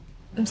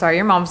 I'm sorry,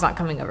 your mom's not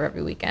coming over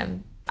every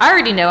weekend. I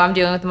already know I'm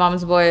dealing with the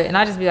mom's boy, and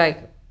I just be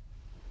like,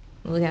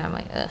 look at him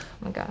like, ugh, oh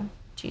my God,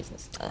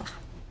 Jesus, ugh.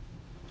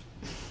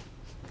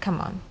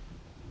 Come on.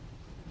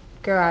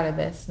 Grow out of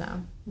this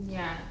now.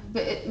 Yeah,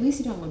 but at least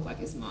you don't look like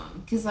his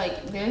mom. Because,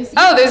 like, there's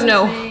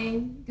no.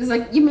 Because,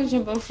 like, you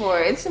mentioned before,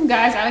 it's some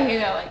guys out here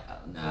that are like, oh,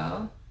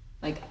 no.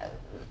 Like,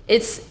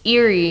 it's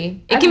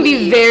eerie. It can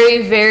be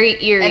very,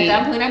 very eerie.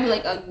 At that point, I'd be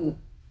like, oh,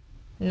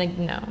 like,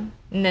 no.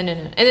 And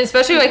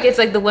especially like it's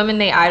like the women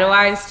they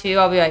idolize too.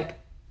 I'll be like,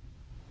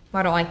 well,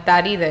 I don't like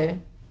that either.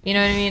 You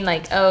know what I mean?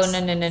 Like, oh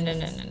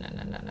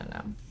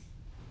no.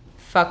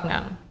 Fuck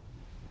no.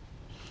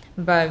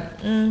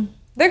 But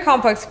they're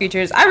complex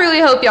creatures. I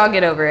really hope y'all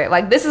get over it.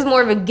 Like, this is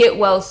more of a get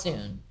well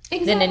soon.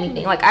 than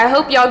anything. Like, I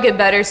hope y'all get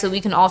better so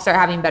we can all start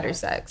having better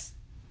sex.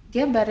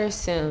 Get better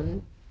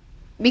soon.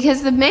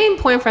 Because the main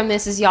point from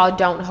this is y'all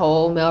don't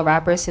hold male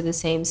rappers to the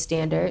same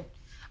standard.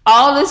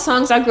 All the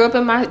songs I grew up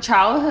in my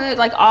childhood,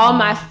 like all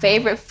my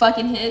favorite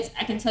fucking hits,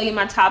 I can tell you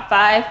my top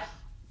 5,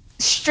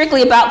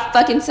 strictly about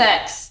fucking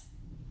sex.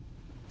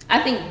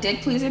 I think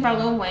Dick Pleaser by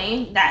Lil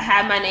Wayne, that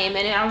had my name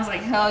in it. I was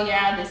like, hell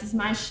yeah, this is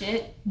my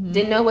shit.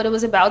 Didn't know what it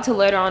was about till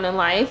later on in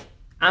life.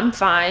 I'm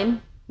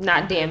fine,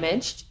 not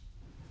damaged.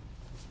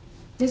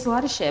 There's a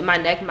lot of shit. My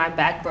neck, my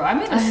back, bro. I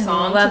made a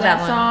song to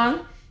that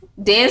song.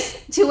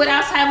 Danced to it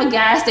outside of a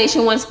gas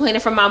station once, playing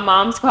it from my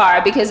mom's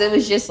car because it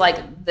was just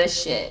like the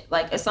shit.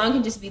 Like, a song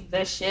can just be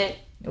the shit,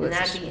 and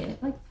that'd be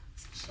it. Like,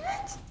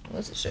 shit.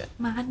 What's the shit?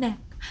 My neck,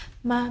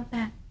 my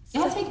back.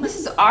 This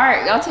is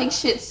art. Y'all take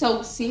shit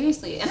so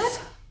seriously, and that's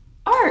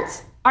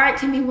art. Art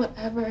can be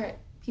whatever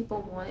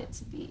people want it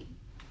to be.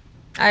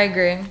 I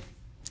agree.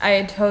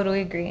 I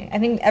totally agree. I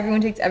think everyone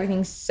takes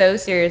everything so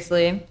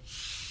seriously.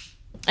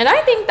 And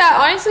I think that,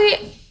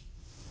 honestly,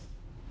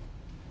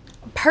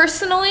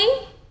 personally,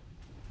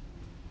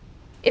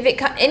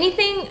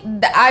 anything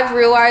that I've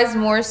realized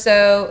more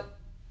so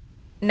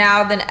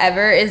now than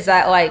ever is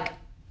that, like,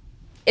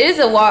 it is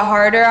a lot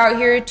harder out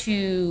here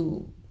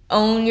to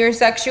own your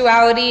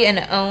sexuality and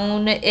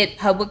own it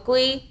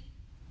publicly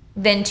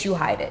than to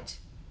hide it.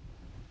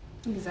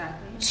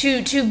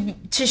 Exactly.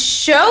 To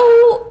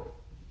show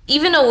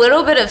even a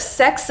little bit of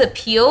sex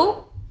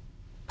appeal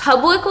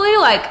publicly,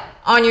 like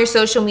on your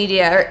social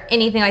media or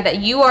anything like that,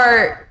 you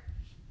are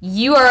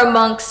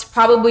amongst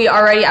probably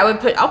already, I'll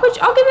give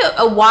it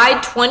a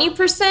wide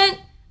 20%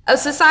 of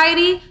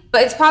society,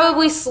 but it's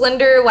probably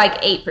slender like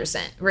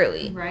 8%,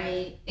 really.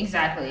 Right.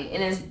 Exactly.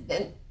 And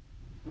it's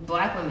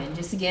Black women,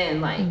 just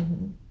again, like,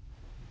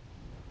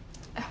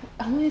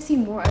 I want to see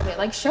more of it.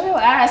 Like, show your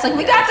ass. Like,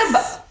 we got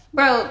the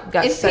bro.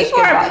 If people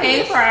are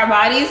paying for our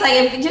bodies, like,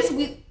 if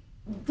we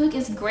look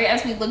as great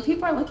as we look,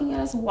 people are looking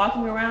at us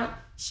walking around.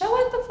 Show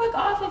it the fuck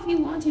off if you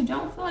want to.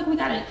 Don't feel like we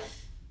gotta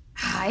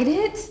hide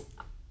it.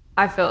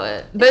 I feel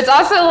it. But it's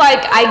also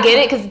like, I get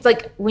it, because it's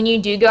like, when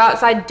you do go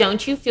outside,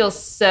 don't you feel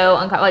so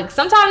uncomfortable? Like,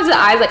 sometimes the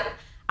eyes, like,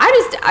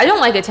 I don't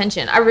like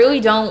attention. I really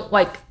don't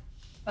like.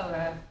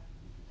 Okay.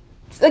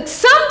 Like,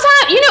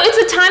 sometimes,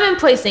 it's a time and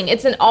place thing.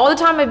 It's an all the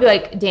time I'd be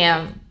like,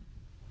 damn.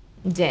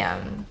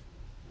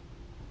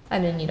 I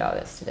didn't need all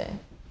this today.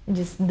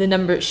 Just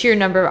the sheer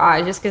number of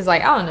eyes, just because,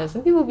 like, I don't know,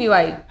 some people be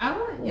like, I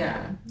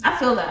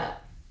feel that.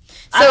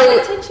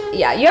 So,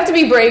 yeah, you have to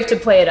be brave to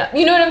play it up.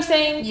 You know what I'm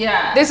saying?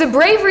 Yeah. There's a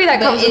bravery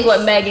that comes with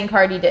what Meg and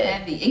Cardi did.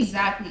 Heavy.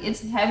 Exactly.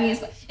 It's heavy.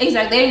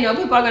 Exactly. They know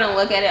people are going to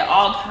look at it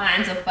all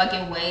kinds of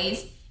fucking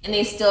ways, and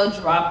they still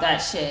drop that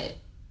shit.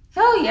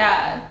 Hell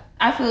yeah.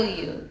 I feel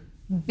you.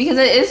 Because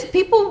it is,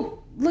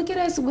 people look at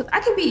us with, I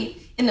could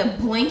be in the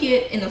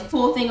blanket and the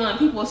full thing on,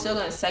 people are still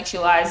going to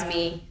sexualize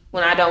me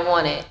when I don't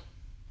want it.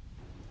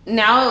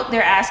 Now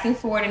they're asking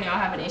for it and y'all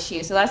have an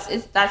issue. So that's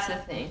the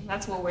thing.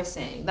 That's what we're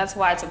saying. That's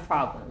why it's a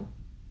problem.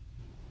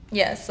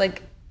 Yes,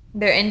 like,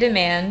 they're in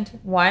demand.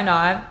 Why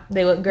not?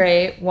 They look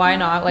great. Why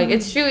not? Like,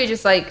 it's truly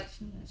just like,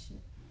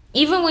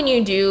 even when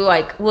you do,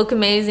 like, look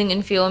amazing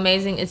and feel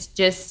amazing, it's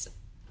just,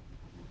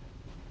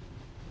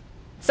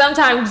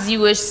 sometimes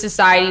you wish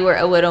society were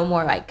a little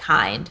more, like,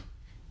 kind.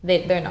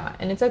 They're not,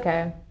 and it's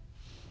okay.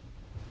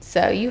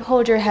 So you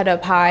hold your head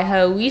up high,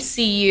 ho. We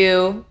see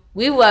you.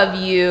 We love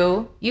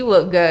you. You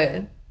look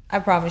good. I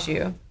promise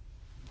you.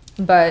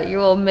 But your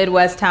little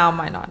Midwest town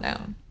might not know.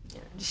 Yeah,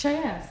 just show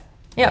your ass.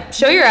 Yeah,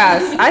 show your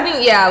ass. I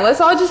think,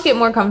 let's all just get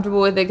more comfortable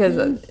with it, because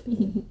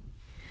it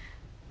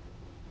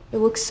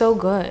looks so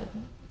good.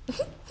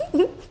 Do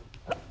you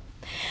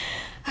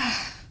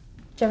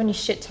have any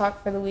shit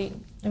talk for the week?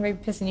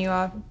 Everybody pissing you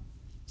off?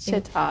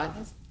 Shit talk.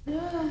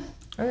 I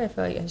really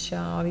feel like I shit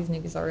on all these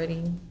niggas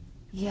already.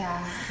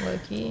 Yeah.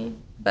 Low-key.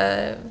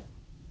 But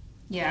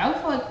yeah, I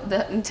feel like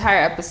the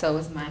entire episode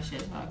was my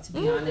shit talk, to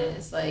be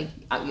honest. Like,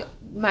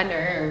 my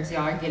nerves,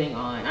 y'all are getting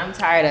on. I'm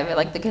tired of it.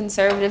 Like, the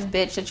conservative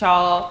bitch that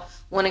y'all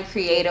want to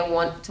create and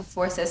want to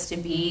force us to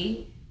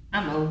be,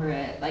 I'm over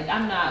it. Like,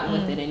 I'm not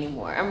with it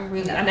anymore. I've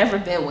never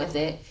been with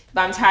it.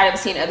 But I'm tired of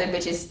seeing other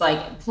bitches,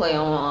 like, play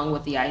along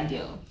with the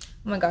ideal.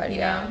 oh my god, You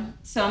know?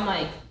 So I'm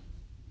like,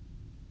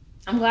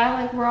 I'm glad,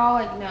 like, we're all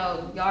like,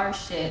 no, y'all are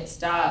shit,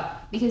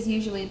 stop. Because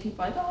usually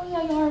people are like, oh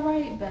yeah, y'all are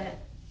right. But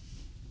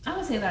I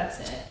would say that's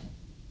it.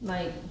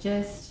 Like,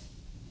 just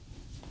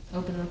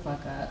open the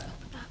fuck up.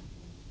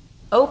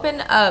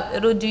 Open up.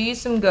 It'll do you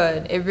some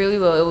good. It really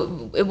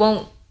will. It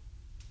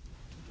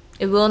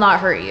will not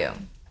hurt you.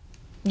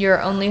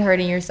 You're only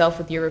hurting yourself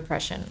with your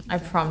repression. I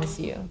promise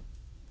you.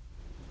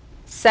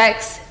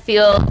 Sex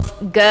feels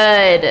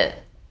good.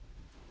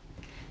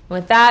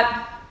 With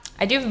that,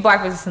 I do have a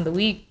Black Business of the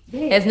Week.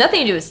 It has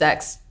nothing to do with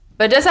sex,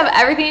 but it does have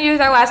everything to do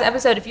with our last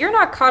episode. If you're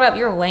not caught up,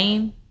 you're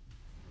lame.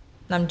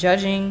 I'm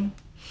judging.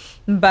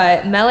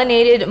 But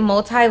Melanated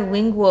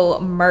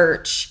Multilingual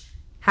merch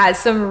has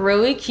some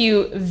really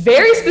cute,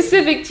 very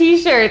specific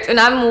t-shirts, and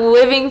I'm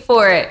living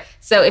for it.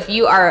 So if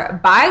you are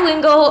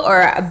bilingual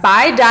or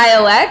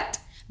bi-dialect,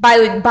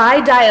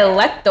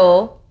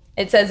 Bidialectal.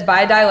 It says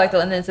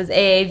bidialectal, and then it says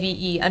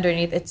AAVE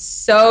underneath. It's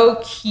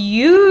so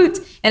cute.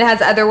 And it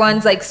has other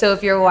ones, like, so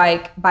if you're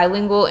like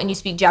bilingual and you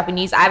speak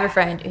Japanese, I have a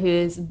friend who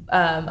is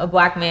a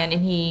black man,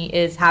 and he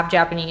is half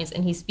Japanese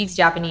and he speaks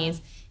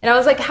Japanese. And I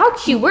was like, how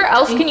cute. Where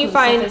else can you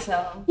find?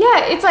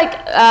 Yeah, it's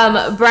like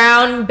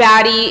brown,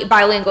 baddie,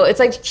 bilingual. It's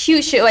like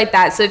cute shit like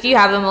that. So if you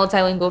have a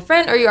multilingual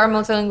friend or you are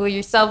multilingual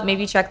yourself,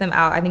 maybe check them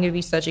out. I think it'd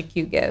be such a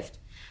cute gift.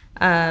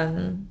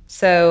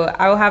 So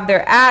I will have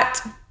their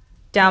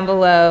down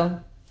below.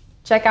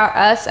 Check out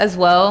us as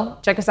well.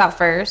 Check us out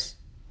first.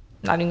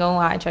 Not even gonna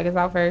lie, check us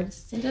out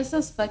first. Send us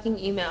those fucking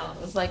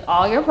emails, like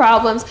all your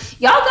problems.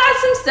 Y'all got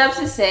some stuff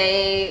to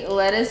say.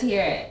 Let us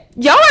hear it.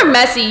 Y'all are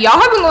messy. Y'all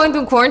have been going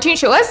through quarantine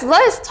shit. Let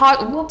us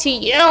talk to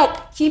you.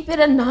 Keep it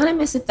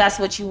anonymous if that's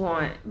what you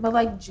want, but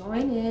like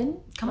join in.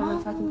 Come on,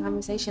 the fucking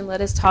conversation.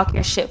 Let us talk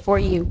your shit for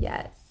you.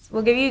 Yes,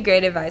 we'll give you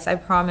great advice. I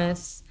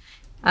promise.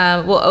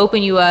 We'll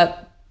open you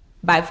up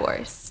by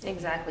force.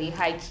 Exactly.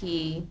 High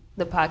key,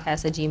 the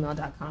podcast at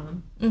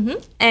gmail.com. Mm-hmm.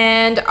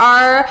 And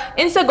our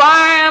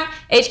Instagram,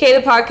 HK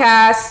the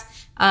podcast.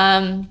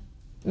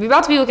 We're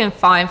about to be looking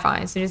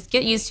fine. So just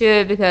get used to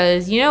it,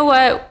 because you know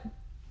what?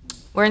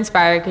 We're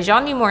inspired, because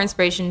y'all need more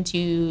inspiration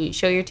to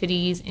show your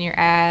titties and your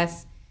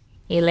ass,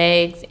 your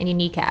legs, and your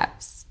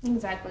kneecaps.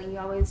 Exactly. You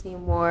always need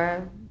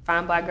more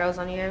fine black girls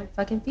on your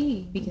fucking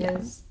feed,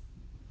 because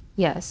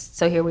yes.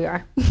 So here we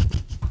are.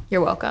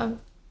 You're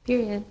welcome.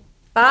 Period.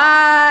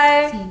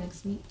 Bye. See you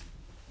next week.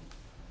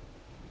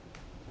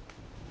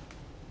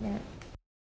 Yeah.